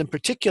watermelons in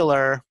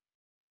particular,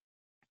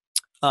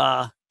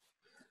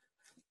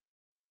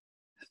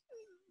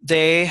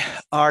 they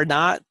are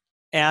not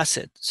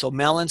acid. So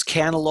melons,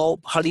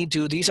 cantaloupe,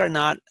 honeydew, these are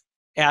not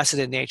acid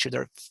in nature.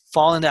 They're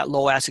fall in that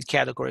low acid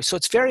category. So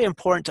it's very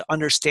important to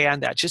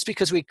understand that just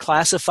because we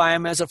classify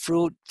them as a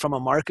fruit from a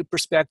market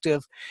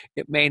perspective,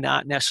 it may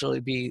not necessarily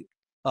be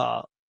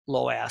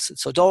low acid.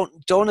 So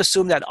don't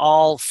assume that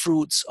all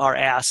fruits are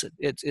acid.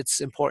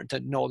 It's important to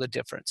know the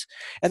difference.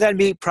 And then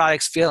meat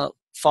products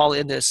fall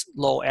in this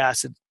low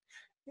acid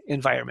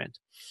environment.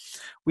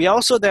 We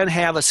also then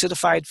have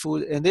acidified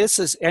food, and this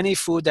is any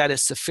food that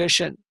is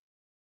sufficient,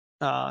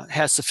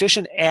 has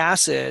sufficient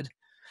acid,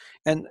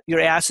 and your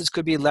acids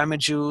could be lemon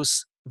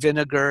juice,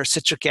 vinegar,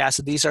 citric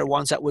acid. These are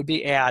ones that would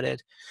be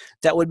added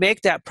that would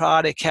make that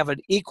product have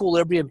an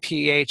equilibrium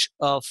pH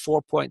of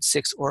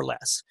 4.6 or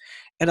less.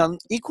 And an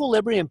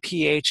equilibrium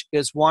pH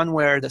is one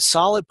where the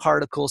solid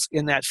particles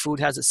in that food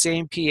has the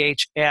same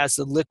pH as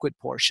the liquid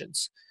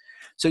portions.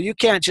 So you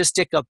can't just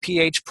stick a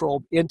pH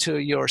probe into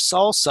your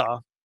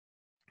salsa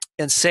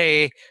and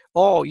say,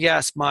 oh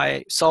yes,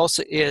 my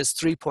salsa is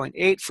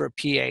 3.8 for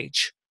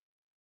pH.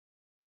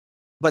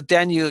 But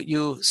then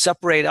you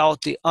separate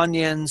out the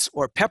onions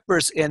or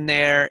peppers in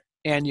there,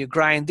 and you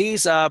grind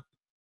these up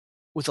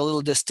with a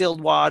little distilled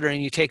water,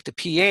 and you take the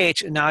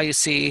pH, and now you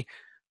see,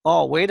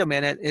 oh, wait a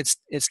minute, it's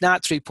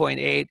not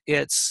 3.8,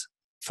 it's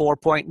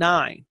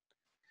 4.9.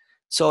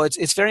 So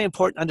it's very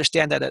important to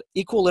understand that an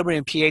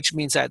equilibrium pH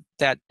means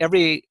that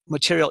every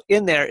material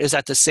in there is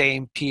at the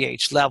same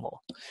pH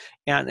level.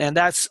 And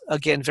that's,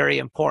 again, very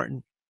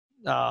important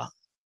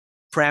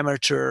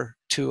parameter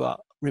to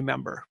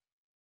remember.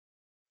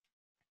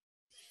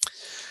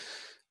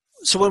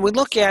 So when we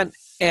look at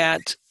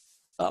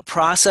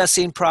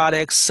processing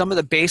products, some of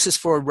the basis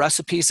for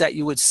recipes that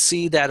you would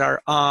see that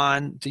are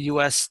on the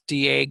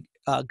USDA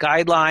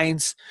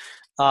guidelines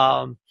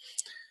are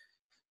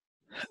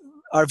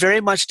very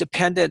much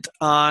dependent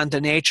on the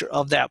nature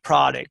of that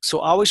product. So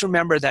always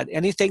remember that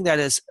anything that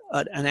is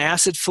an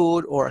acid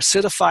food or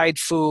acidified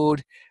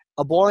food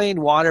a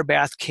boiling water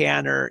bath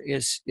canner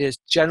is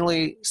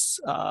generally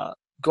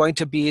going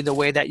to be the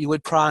way that you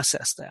would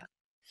process that.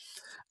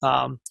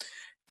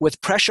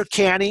 With pressure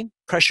canning,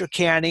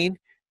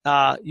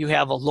 you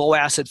have a low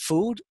acid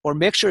food or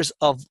mixtures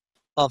of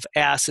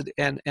acid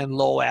and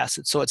low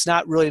acid. So it's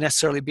not really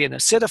necessarily being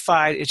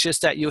acidified. It's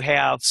just that you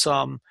have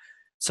some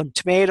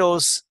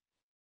tomatoes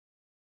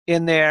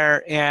in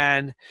there,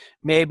 and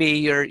maybe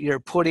you're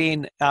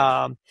putting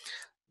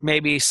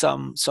maybe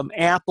some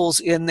apples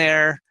in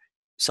there,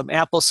 some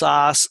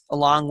applesauce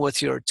along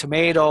with your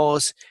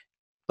tomatoes,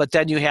 but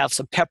then you have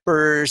some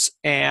peppers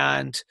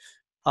and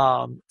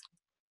um,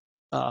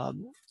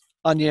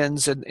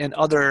 onions and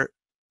other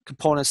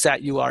components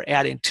that you are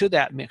adding to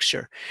that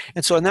mixture.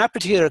 And so in that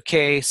particular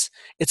case,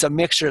 it's a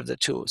mixture of the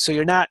two. So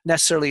you're not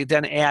necessarily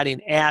then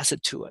adding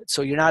acid to it.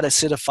 So you're not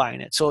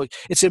acidifying it. So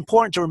it's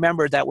important to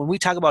remember that when we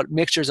talk about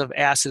mixtures of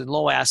acid and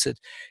low acid,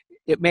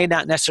 it may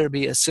not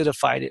necessarily be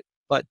acidified,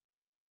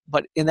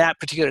 but in that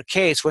particular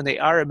case, when they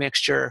are a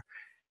mixture,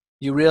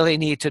 you really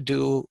need to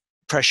do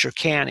pressure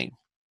canning.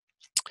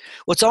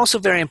 What's also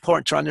very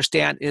important to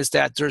understand is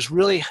that there's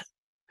really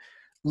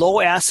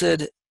low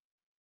acid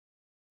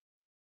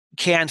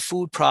canned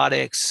food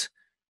products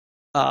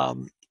are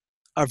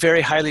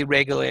very highly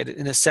regulated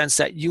in the sense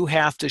that you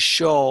have to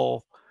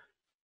show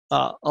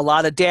a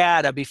lot of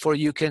data before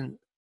you can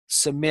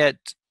submit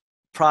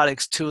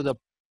products to the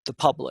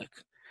public.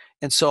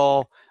 And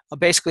so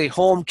basically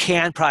home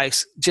canned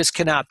products just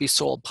cannot be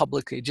sold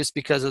publicly just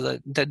because of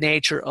the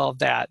nature of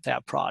that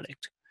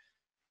product.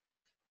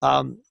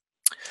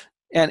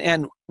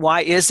 And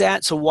why is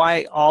that? So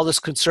why all this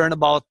concern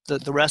about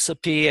the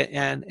recipe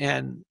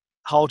and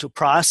how to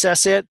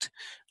process it?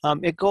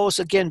 It goes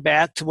again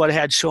back to what I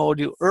had showed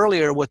you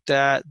earlier with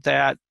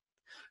that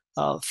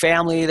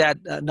family, that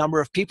number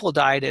of people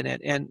died in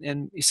it,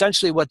 and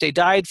essentially what they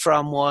died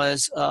from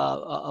was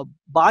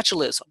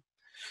botulism.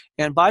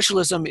 And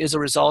botulism is a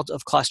result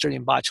of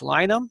Clostridium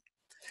botulinum.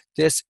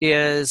 This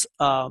is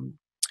an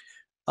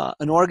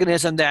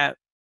organism that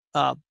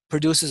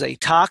produces a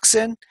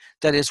toxin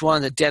that is one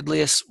of the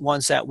deadliest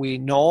ones that we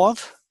know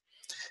of.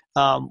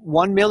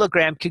 1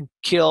 milligram can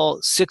kill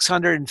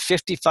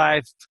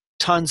 655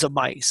 tons of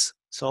mice.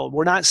 So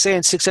we're not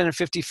saying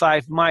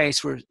 655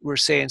 mice, we're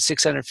saying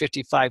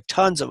 655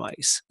 tons of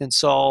mice. And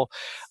so,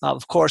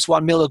 of course,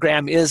 1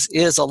 milligram is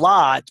a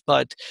lot,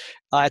 but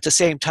at the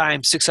same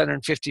time,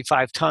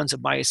 655 tons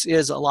of mice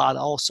is a lot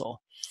also.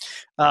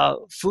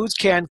 Foods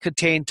can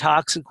contain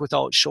toxin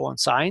without showing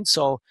signs,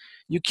 so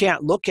you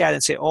can't look at it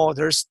and say, oh,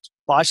 there's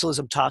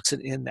botulism toxin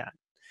in that.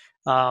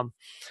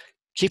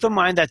 Keep in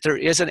mind that there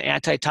is an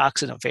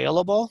antitoxin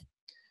available,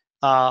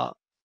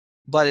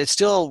 but it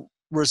still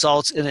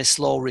results in a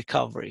slow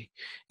recovery,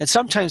 and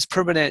sometimes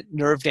permanent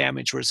nerve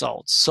damage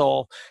results.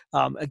 So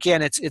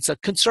again, it's a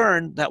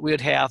concern that we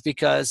would have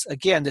because,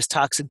 again, this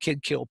toxin can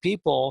kill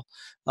people,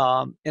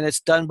 and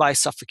it's done by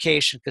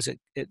suffocation because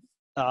it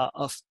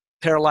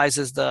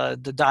paralyzes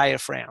the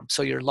diaphragm,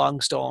 so your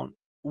lungs don't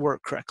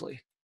work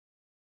correctly.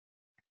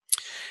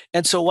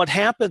 And so what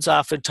happens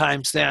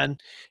oftentimes then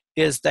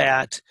is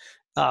that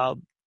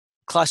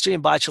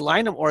Clostridium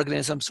botulinum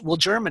organisms will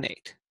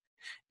germinate.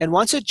 And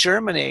once it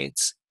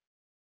germinates,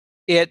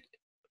 it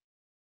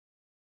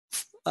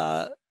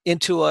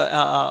into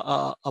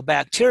a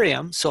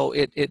bacterium, so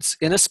it's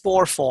in a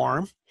spore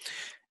form.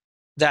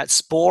 That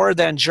spore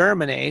then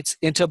germinates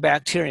into a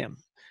bacterium.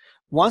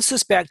 Once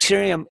this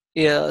bacterium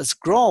is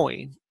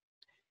growing,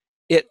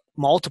 it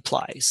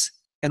multiplies.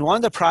 And one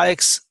of the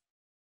products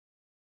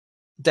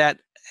that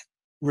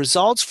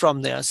results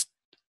from this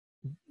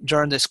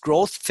during this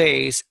growth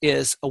phase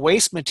is a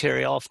waste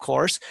material, of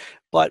course,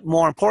 but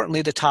more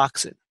importantly, the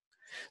toxin.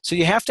 So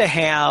you have to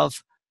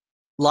have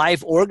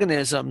live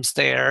organisms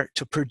there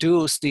to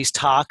produce these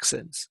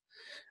toxins.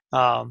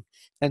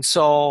 And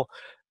so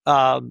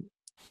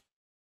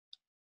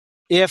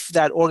if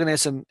that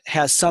organism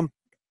has some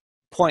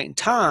point in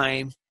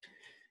time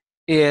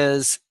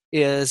is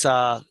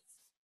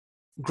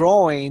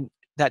growing,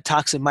 that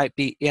toxin might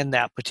be in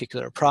that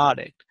particular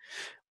product.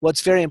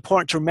 What's very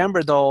important to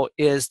remember, though,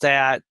 is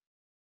that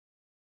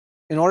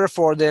in order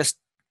for this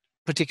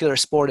particular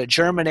spore to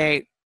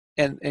germinate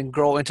and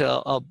grow into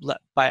a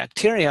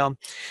bacterium,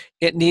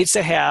 it needs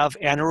to have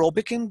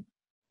anaerobic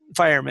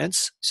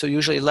environments, so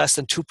usually less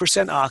than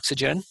 2%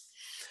 oxygen.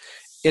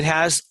 It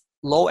has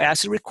low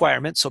acid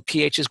requirement, so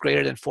pH is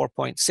greater than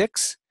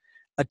 4.6,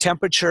 a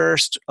temperature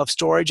of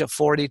storage of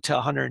 40 to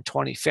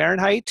 120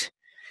 Fahrenheit,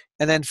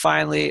 and then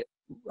finally,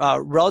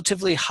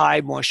 relatively high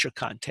moisture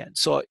content.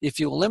 So if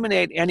you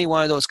eliminate any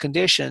one of those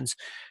conditions,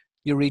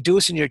 you're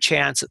reducing your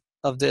chance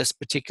of this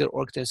particular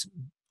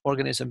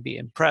organism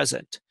being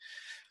present.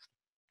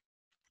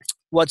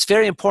 What's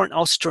very important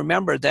also to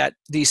remember that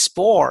these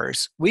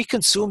spores, we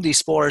consume these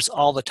spores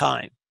all the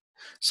time.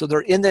 So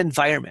they're in the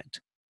environment.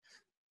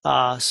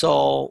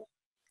 So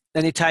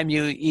anytime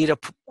you eat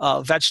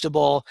a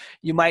vegetable,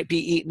 you might be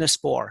eating a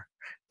spore.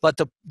 But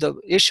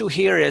the issue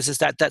here is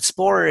that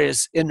spore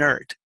is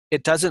inert.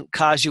 It doesn't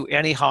cause you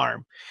any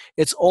harm.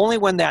 It's only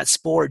when that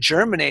spore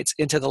germinates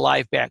into the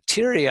live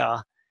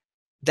bacteria,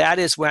 that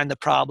is when the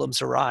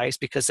problems arise,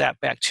 because that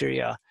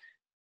bacteria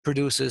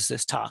produces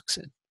this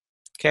toxin.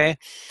 Okay?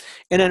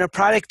 And in a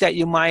product that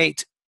you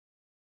might,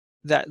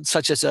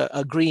 such as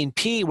a green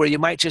pea, where you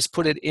might just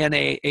put it in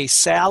a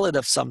salad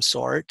of some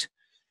sort,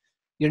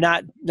 you're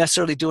not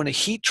necessarily doing a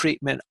heat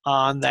treatment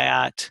on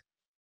that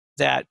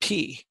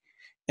pea.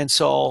 And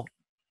so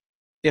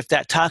if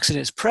that toxin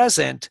is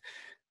present,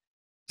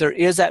 there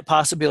is that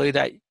possibility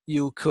that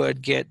you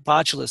could get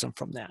botulism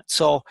from that.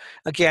 So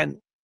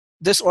again,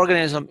 this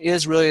organism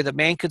is really the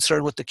main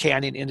concern with the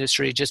canning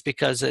industry, just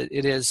because it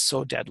is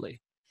so deadly.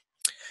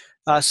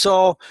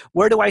 So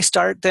where do I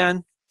start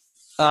then?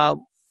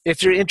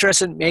 If you're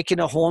interested in making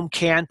a home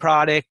canned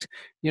product,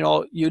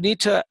 you need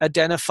to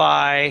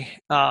identify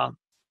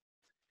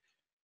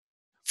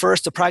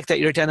first the product that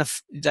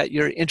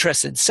you're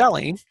interested in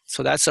selling.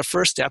 So that's the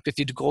first step. If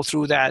you go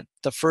through the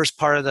first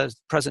part of the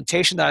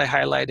presentation that I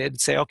highlighted, and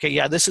say, okay,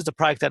 yeah, this is the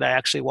product that I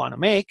actually want to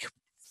make.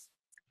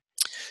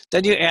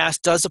 Then you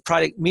ask, does the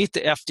product meet the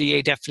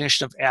FDA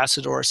definition of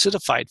acid or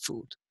acidified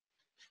food?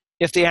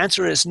 If the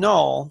answer is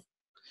no,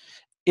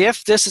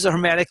 if this is a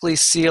hermetically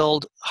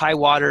sealed high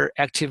water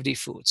activity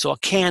food, so a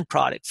canned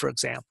product, for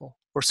example,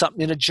 or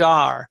something in a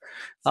jar,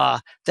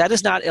 that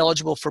is not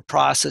eligible for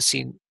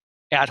processing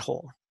at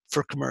home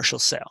for commercial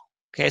sale.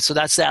 Okay, so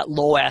that's that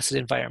low acid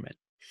environment.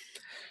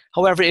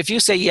 However, if you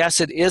say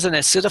yes, it is an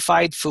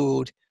acidified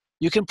food,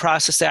 you can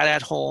process that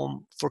at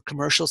home for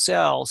commercial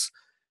sales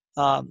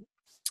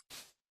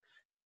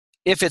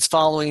if it's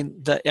following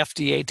the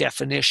FDA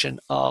definition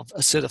of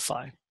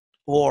acidified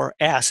or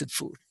acid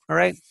food. All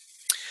right.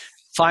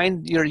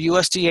 Find your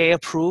USDA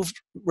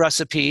approved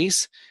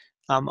recipes.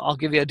 I'll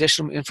give you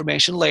additional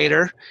information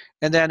later.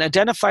 And then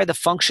identify the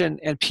function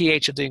and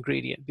pH of the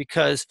ingredient,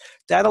 because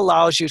that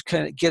allows you to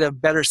kind of get a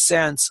better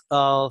sense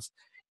of,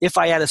 if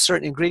I add a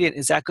certain ingredient,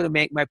 is that going to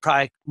make my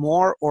product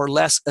more or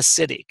less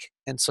acidic?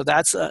 And so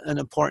that's an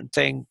important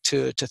thing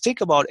to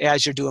think about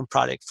as you're doing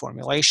product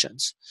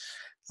formulations.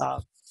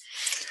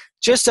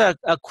 Just a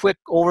quick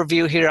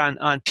overview here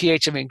on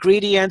pH of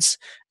ingredients.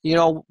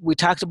 We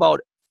talked about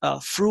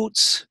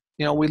fruits.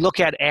 We look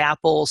at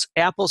apples.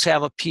 Apples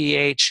have a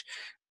pH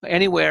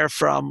anywhere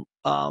from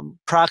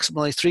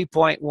approximately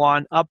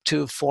 3.1 up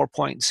to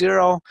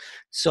 4.0.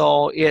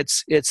 So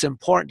it's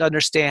important to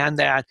understand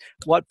that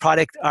what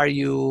product are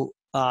you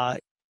going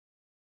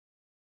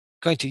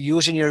to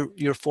use in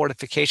your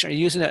fortification. Are you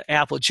using an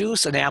apple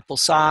juice, an apple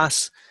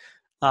sauce,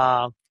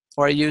 or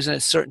are you using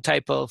a certain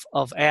type of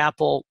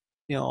apple?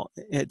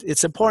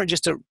 It's important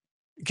just to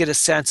get a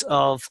sense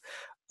of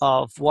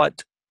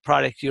what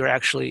product you're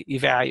actually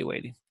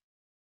evaluating.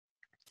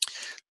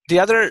 The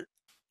other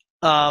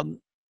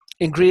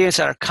ingredients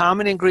that are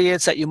common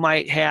ingredients that you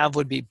might have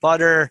would be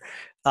butter,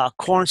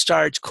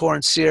 cornstarch,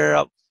 corn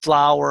syrup,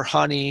 flour,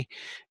 honey,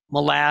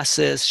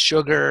 molasses,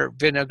 sugar,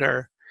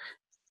 vinegar.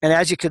 And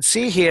as you can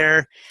see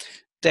here,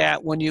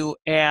 that when you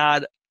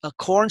add a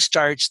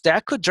cornstarch,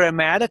 that could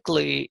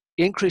dramatically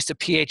increase the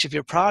pH of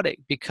your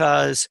product,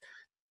 because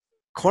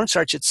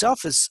cornstarch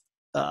itself has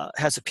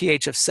a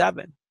pH of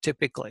 7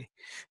 typically.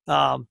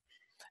 And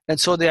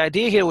so the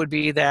idea here would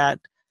be that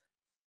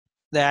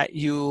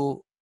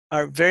you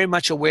are very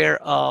much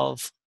aware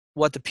of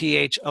what the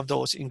pH of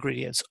those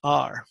ingredients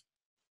are.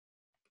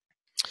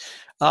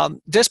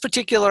 This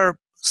particular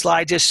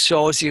slide just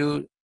shows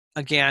you,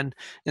 again,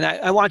 and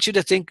I want you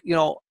to think,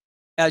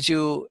 as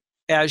you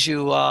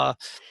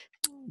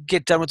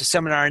get done with the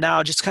seminar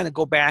now, just kind of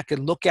go back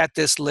and look at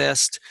this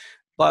list.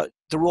 But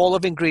the role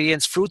of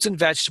ingredients, fruits and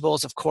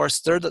vegetables, of course,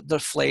 they're the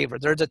flavor,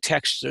 they're the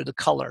texture, the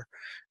color.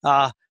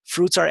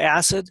 Fruits are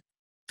acid,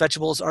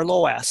 vegetables are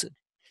low acid.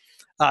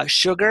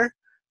 Sugar,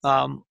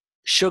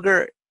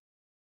 sugar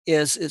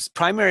is its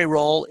primary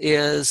role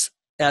is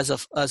as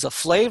a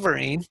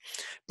flavoring,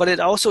 but it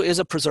also is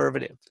a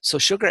preservative. So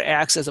sugar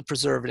acts as a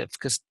preservative,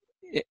 because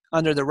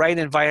under the right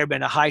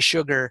environment, a high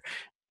sugar,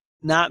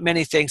 not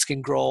many things can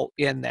grow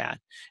in that,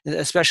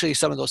 especially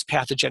some of those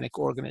pathogenic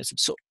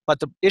organisms. So, but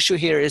the issue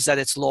here is that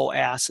it's low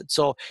acid.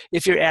 So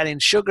if you're adding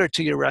sugar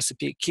to your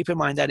recipe, keep in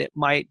mind that it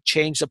might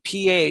change the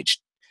pH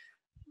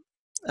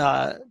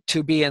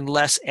to be in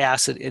less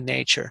acid in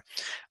nature.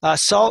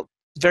 Salt,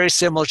 very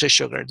similar to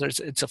sugar.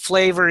 It's a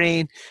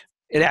flavoring.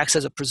 It acts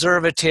as a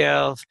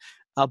preservative,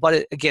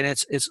 but again,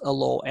 it's a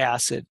low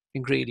acid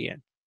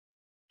ingredient.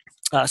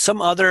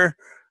 Some other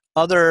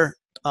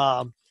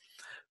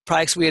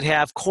products we would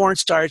have: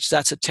 cornstarch,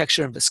 that's a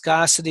texture and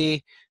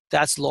viscosity,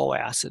 that's low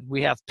acid.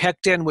 We have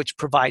pectin, which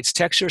provides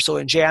texture. So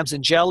in jams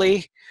and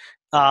jelly,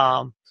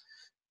 that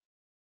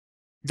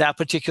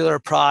particular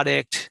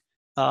product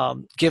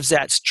gives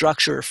that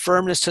structure or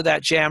firmness to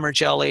that jam or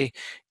jelly.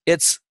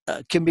 It's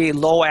can be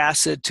low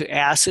acid to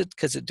acid,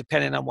 because it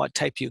depending on what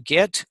type you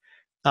get.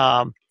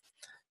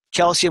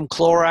 Calcium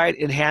chloride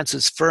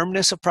enhances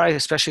firmness of product,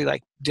 especially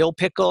like dill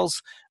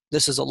pickles.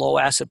 This is a low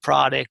acid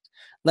product.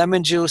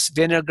 Lemon juice,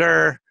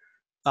 vinegar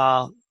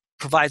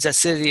provides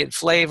acidity and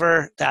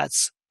flavor.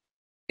 That's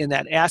in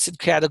that acid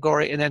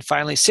category. And then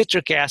finally,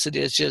 citric acid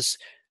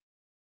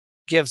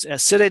gives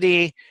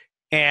acidity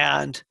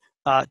and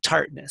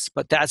tartness,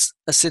 but that's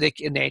acidic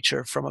in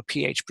nature from a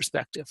pH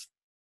perspective.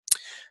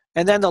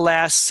 And then the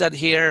last set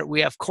here,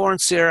 we have corn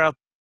syrup.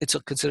 It's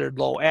considered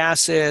low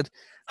acid.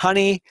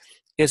 Honey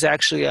is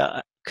actually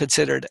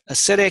considered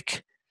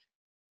acidic.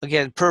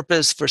 Again,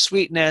 purpose for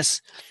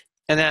sweetness.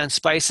 And then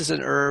spices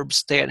and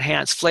herbs, they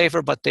enhance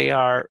flavor, but they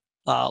are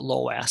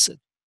low acid.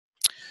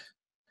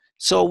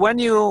 So when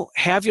you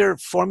have your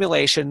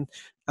formulation,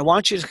 I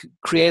want you to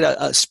create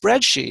a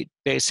spreadsheet,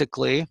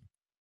 basically,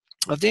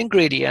 of the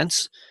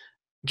ingredients,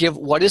 give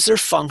what is their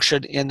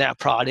function in that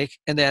product,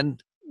 and then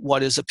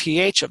what is the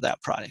pH of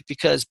that product.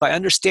 Because by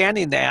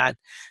understanding that,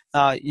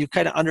 you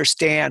kind of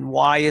understand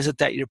why is it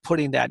that you're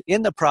putting that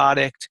in the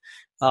product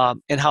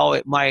and how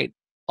it might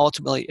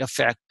ultimately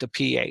affect the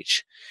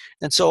pH.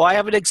 And so I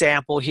have an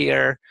example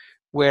here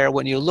where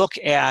when you look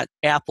at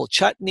apple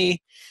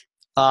chutney,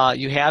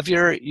 you have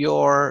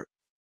your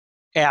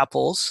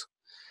apples.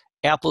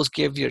 Apples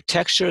give your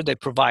texture, they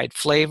provide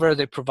flavor,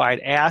 they provide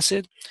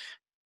acid.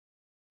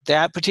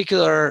 That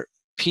particular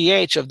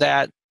pH of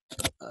that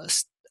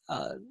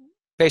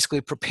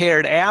basically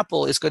prepared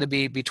apple is going to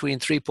be between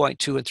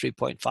 3.2 and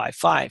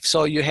 3.55.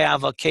 So you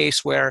have a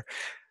case where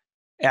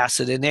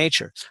acid in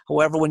nature.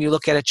 However, when you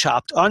look at a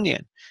chopped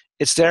onion,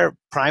 it's there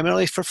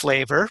primarily for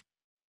flavor,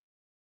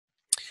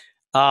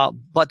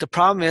 but the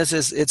problem is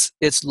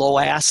it's low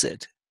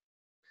acid.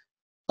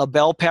 A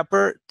bell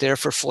pepper, there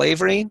for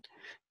flavoring,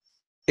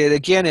 it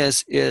again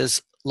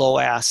is low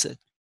acid.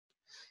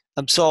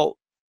 So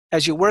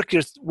as you work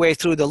your way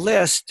through the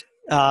list,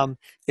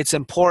 it's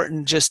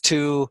important just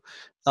to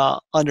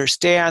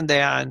understand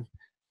then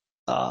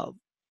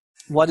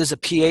what is the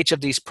pH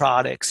of these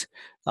products,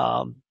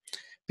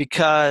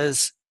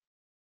 because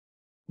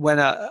when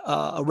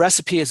a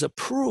recipe is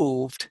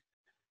approved,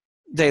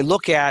 they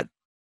look at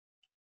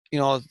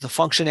the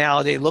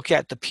functionality, look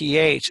at the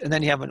pH, and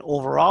then you have an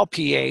overall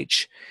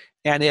pH.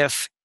 And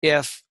if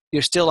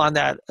you're still on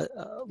that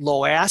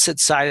low acid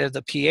side of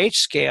the pH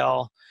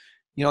scale,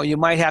 you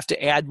might have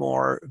to add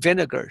more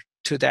vinegar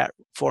to that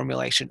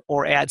formulation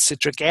or add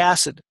citric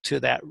acid to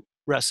that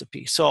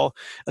recipe. So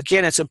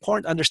again, it's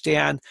important to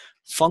understand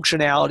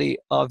functionality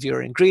of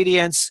your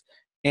ingredients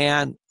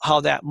and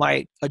how that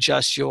might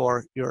adjust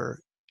your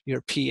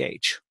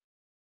pH.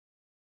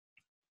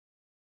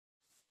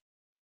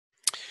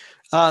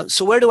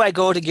 So where do I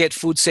go to get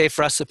food safe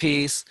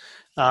recipes?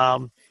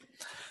 The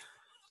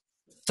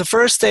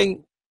first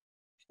thing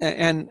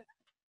and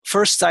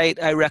first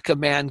site I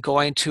recommend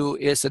going to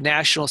is the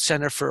National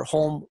Center for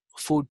Home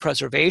Food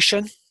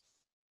Preservation.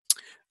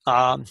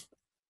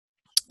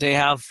 They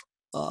have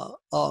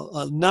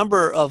a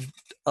number of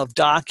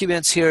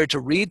documents here to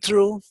read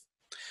through,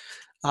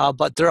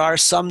 but there are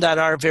some that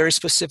are very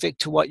specific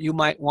to what you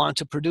might want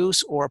to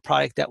produce or a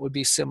product that would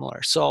be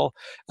similar. So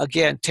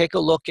again, take a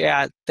look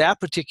at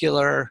that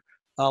particular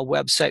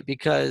website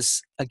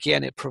because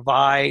again, it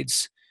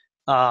provides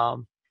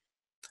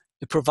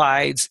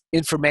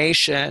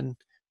information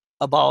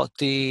about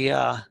the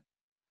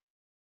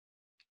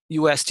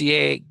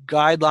USDA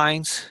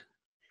guidelines.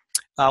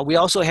 We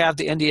also have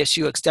the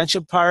NDSU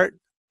extension part.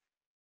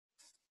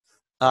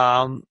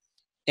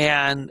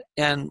 And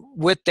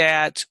with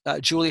that,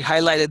 Julie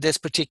highlighted this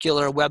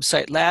particular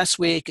website last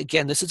week.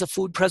 Again, this is a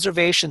food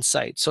preservation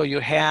site. So you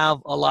have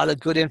a lot of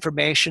good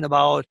information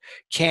about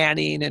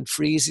canning and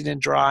freezing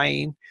and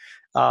drying.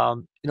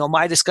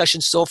 My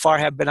discussions so far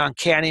have been on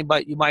canning,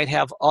 but you might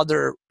have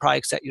other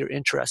products that you're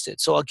interested in.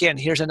 So again,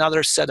 here's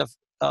another set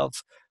of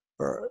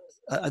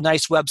a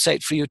nice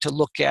website for you to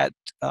look at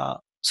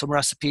some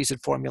recipes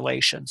and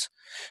formulations.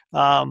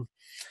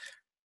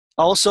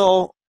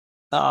 Also,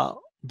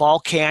 ball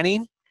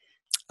canning.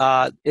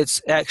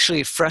 It's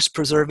actually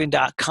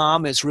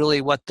freshpreserving.com is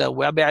really what the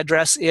web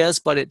address is,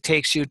 but it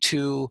takes you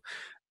to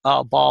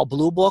Ball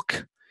Blue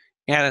Book.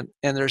 And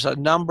there's a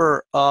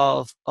number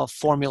of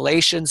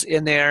formulations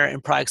in there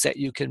and products that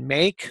you can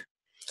make.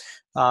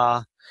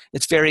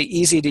 It's very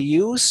easy to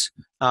use.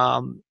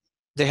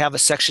 They have a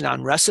section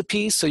on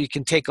recipes, so you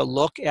can take a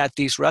look at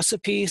these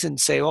recipes and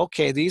say,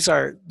 okay,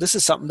 this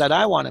is something that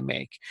I want to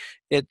make.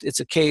 It's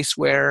a case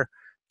where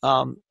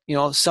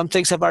some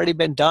things have already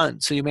been done,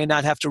 so you may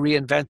not have to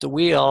reinvent the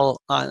wheel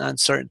on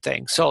certain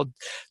things. So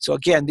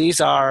again, these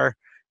are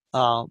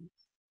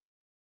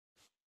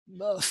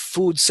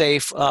food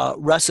safe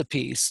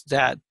recipes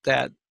that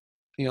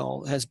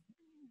has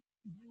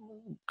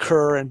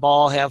Kerr and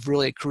Ball have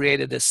really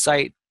created this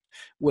site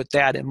with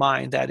that in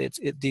mind, that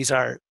these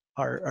are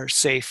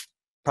safe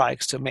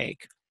products to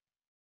make.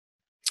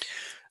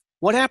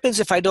 What happens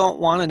if I don't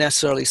want to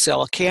necessarily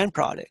sell a canned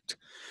product?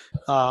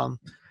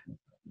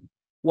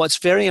 What's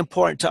very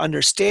important to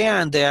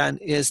understand then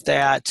is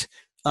that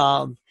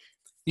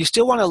you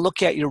still want to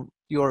look at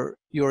your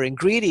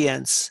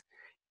ingredients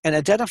and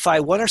identify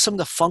what are some of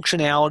the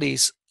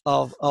functionalities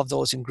of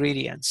those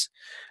ingredients.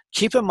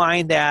 Keep in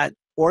mind that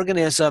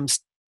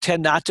organisms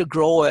tend not to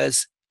grow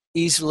as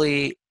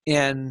easily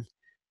in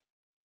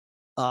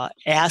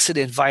acid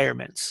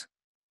environments.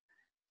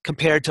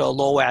 compared to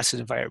low acid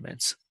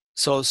environments.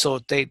 So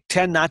they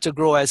tend not to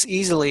grow as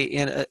easily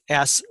in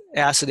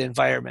acid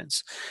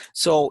environments.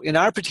 So in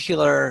our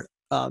particular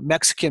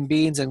Mexican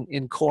beans and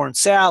in corn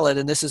salad,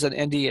 and this is an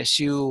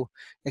NDSU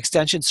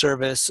Extension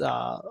Service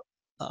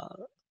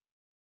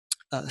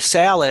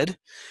salad,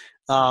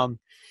 a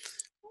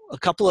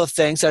couple of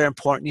things that are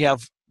important. You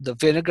have the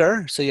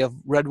vinegar, so you have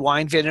red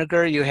wine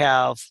vinegar, you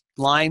have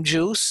lime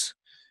juice.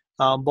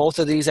 Both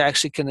of these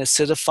actually can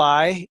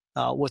acidify,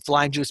 with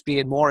lime juice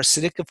being more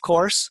acidic, of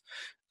course.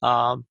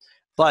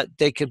 But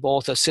they can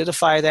both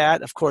acidify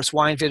that. Of course,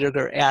 wine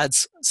vinegar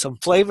adds some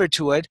flavor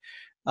to it.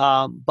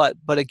 But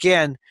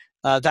again,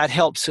 that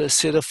helps to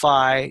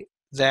acidify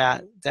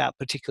that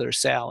particular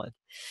salad.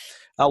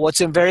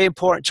 What's very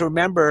important to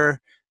remember,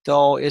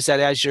 though, is that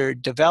as you're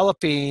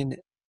developing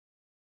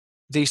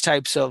these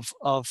types of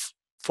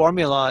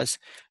formulas,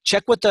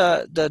 check with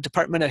the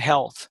Department of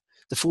Health,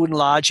 the Food and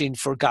Lodging,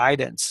 for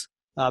guidance,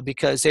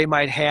 because they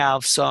might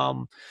have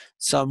some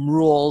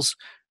rules.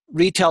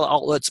 Retail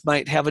outlets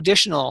might have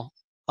additional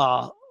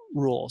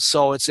rules,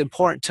 so it's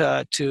important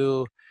to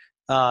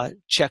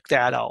check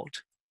that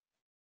out.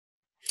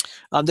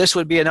 This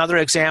would be another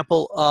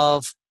example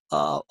of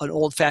an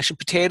old-fashioned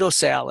potato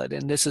salad,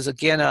 and this is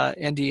again a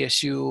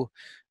NDSU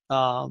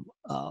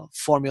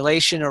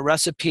formulation or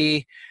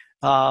recipe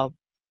that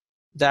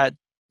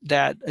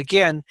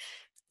again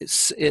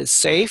is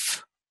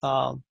safe,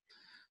 and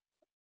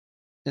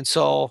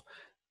so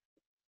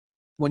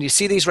when you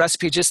see these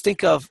recipes, just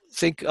think of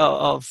the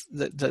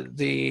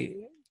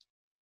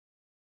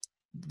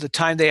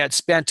time they had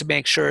spent to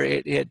make sure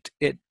it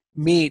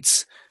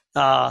meets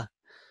the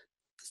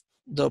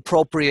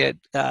appropriate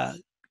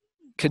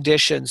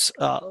conditions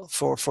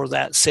for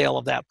that sale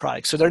of that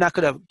product. So they're not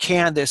going to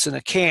can this in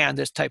a can,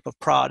 this type of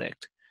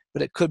product,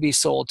 but it could be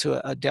sold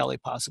to a deli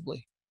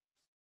possibly.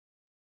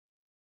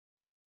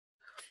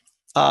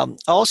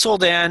 Also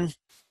then,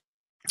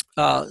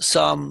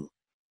 some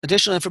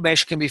additional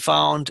information can be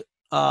found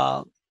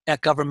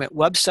at government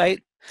website.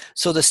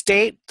 So the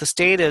state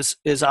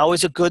is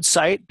always a good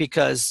site,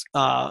 because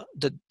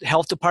the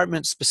health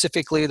department,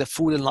 specifically the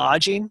food and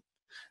lodging,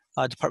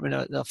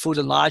 Department of Food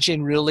and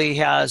Lodging, really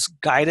has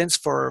guidance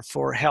for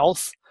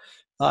health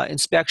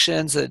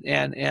inspections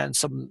and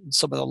some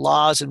of the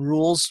laws and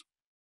rules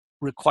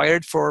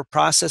required for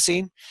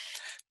processing.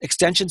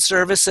 Extension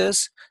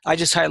services, I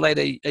just highlight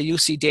a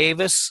UC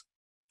Davis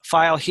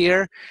file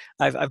here.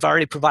 I've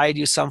already provided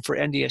you some for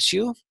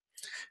NDSU.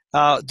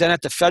 Then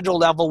at the federal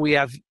level, we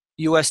have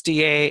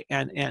USDA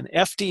and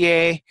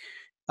FDA,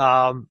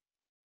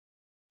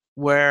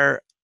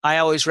 where I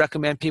always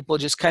recommend people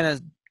just kind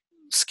of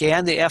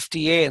scan the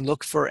FDA and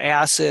look for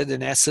acid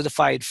and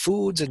acidified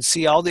foods and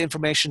see all the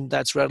information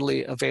that's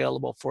readily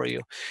available for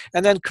you.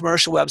 And then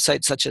commercial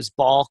websites such as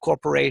Ball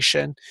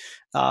Corporation,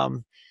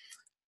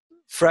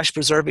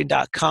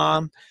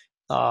 freshpreserving.com.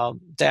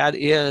 That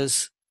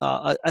is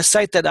a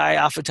site that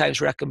I oftentimes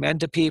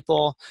recommend to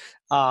people.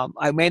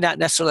 I may not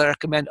necessarily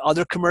recommend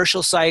other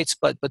commercial sites,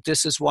 but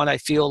this is one I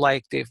feel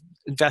like they've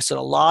invested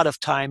a lot of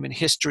time and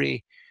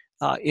history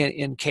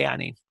in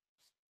canning.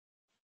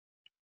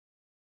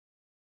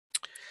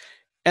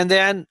 And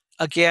then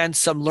again,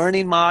 some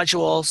learning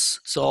modules.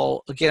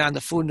 So again, on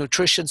the food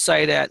nutrition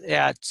site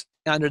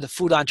under the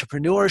food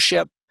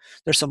entrepreneurship,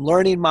 there's some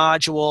learning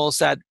modules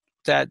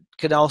that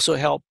can also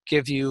help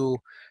give you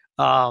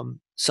some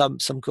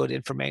good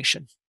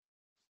information.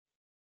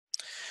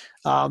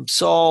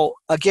 So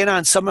again,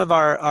 on some of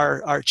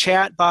our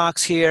chat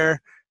box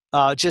here,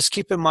 just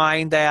keep in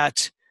mind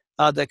that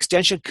the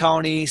extension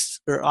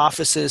counties or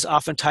offices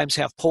oftentimes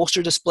have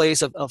poster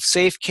displays of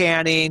safe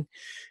canning.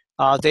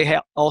 They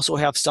also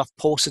have stuff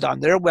posted on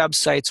their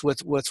websites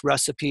with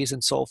recipes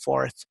and so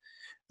forth.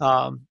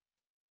 And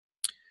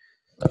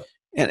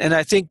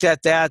I think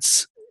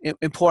that's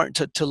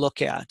important to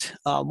look at.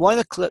 One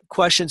of the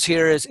questions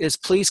here is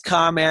please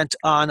comment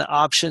on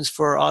options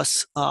for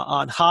us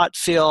on hot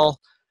fill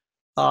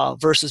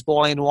versus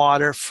boiling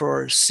water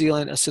for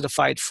sealing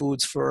acidified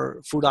foods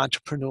for food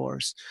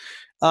entrepreneurs.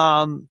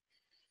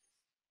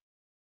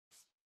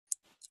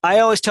 I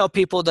always tell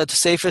people that the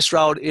safest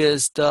route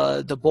is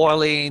the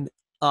boiling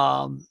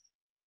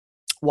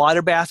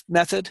water bath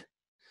method.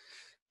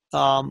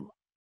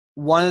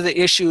 One of the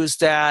issues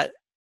that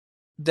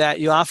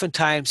you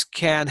oftentimes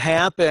can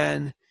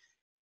happen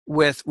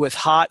with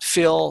hot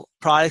fill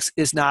products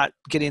is not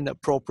getting the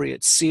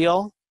appropriate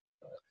seal.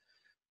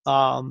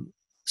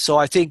 So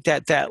I think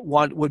that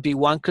one would be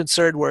one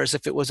concern, whereas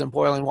if it was a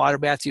boiling water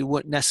bath, you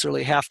wouldn't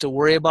necessarily have to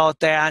worry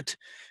about that.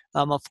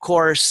 Of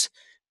course,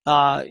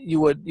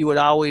 you would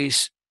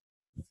always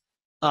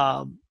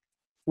want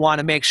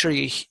to make sure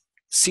you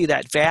see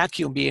that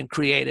vacuum being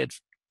created.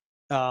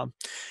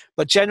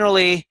 But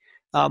generally,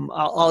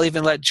 I'll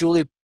even let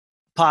Julie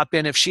pop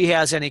in if she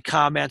has any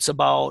comments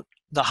about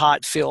the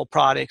hot fill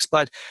products.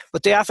 But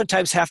they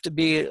oftentimes have to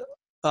be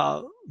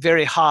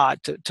very hot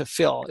to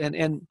fill.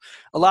 And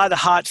a lot of the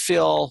hot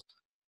fill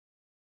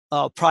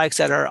products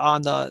that are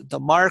on the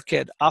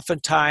market,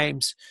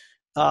 oftentimes,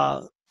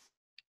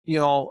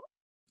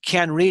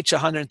 can reach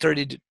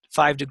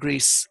 135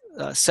 degrees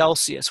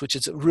Celsius, which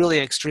is really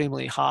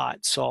extremely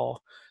hot.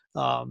 So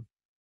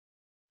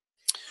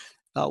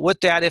with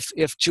that,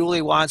 if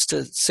Julie wants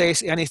to say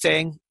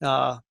anything,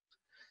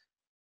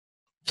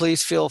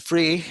 please feel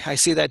free. I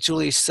see that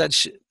Julie said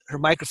her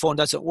microphone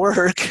doesn't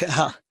work,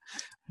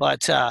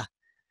 but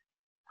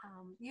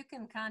you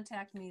can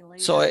contact me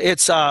later. So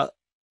it's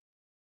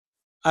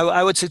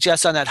I would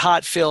suggest on that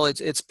hot fill,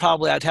 it's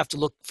probably, I'd have to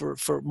look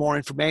for more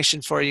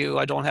information for you.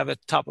 I don't have it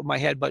top of my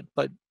head, but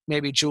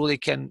maybe Julie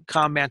can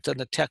comment on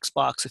the text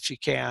box if she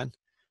can.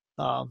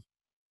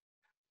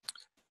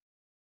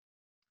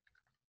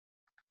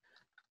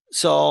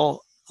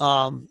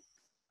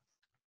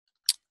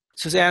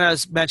 Susanna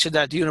has mentioned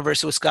that the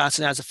University of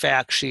Wisconsin has a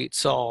fact sheet.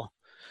 So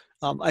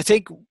I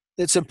think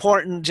it's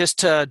important just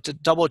to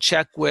double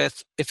check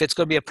with, if it's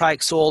going to be a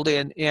product sold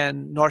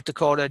in North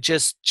Dakota,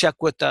 just check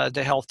with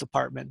the health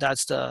department.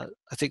 That's I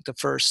think the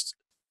first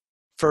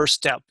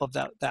step of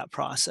that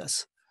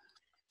process.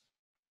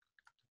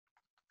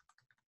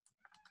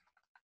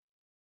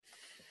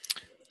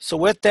 So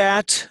with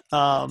that,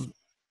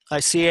 I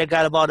see I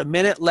got about a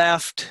minute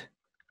left.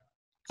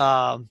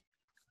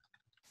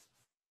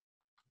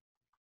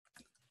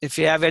 If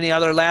you have any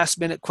other last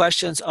minute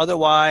questions,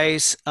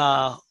 otherwise,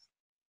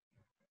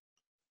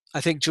 I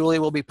think Julie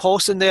will be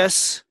posting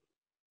this,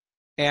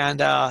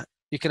 and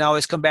you can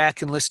always come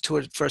back and listen to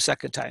it for a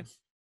second time.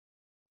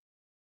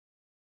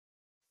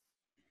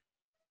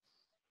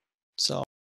 So.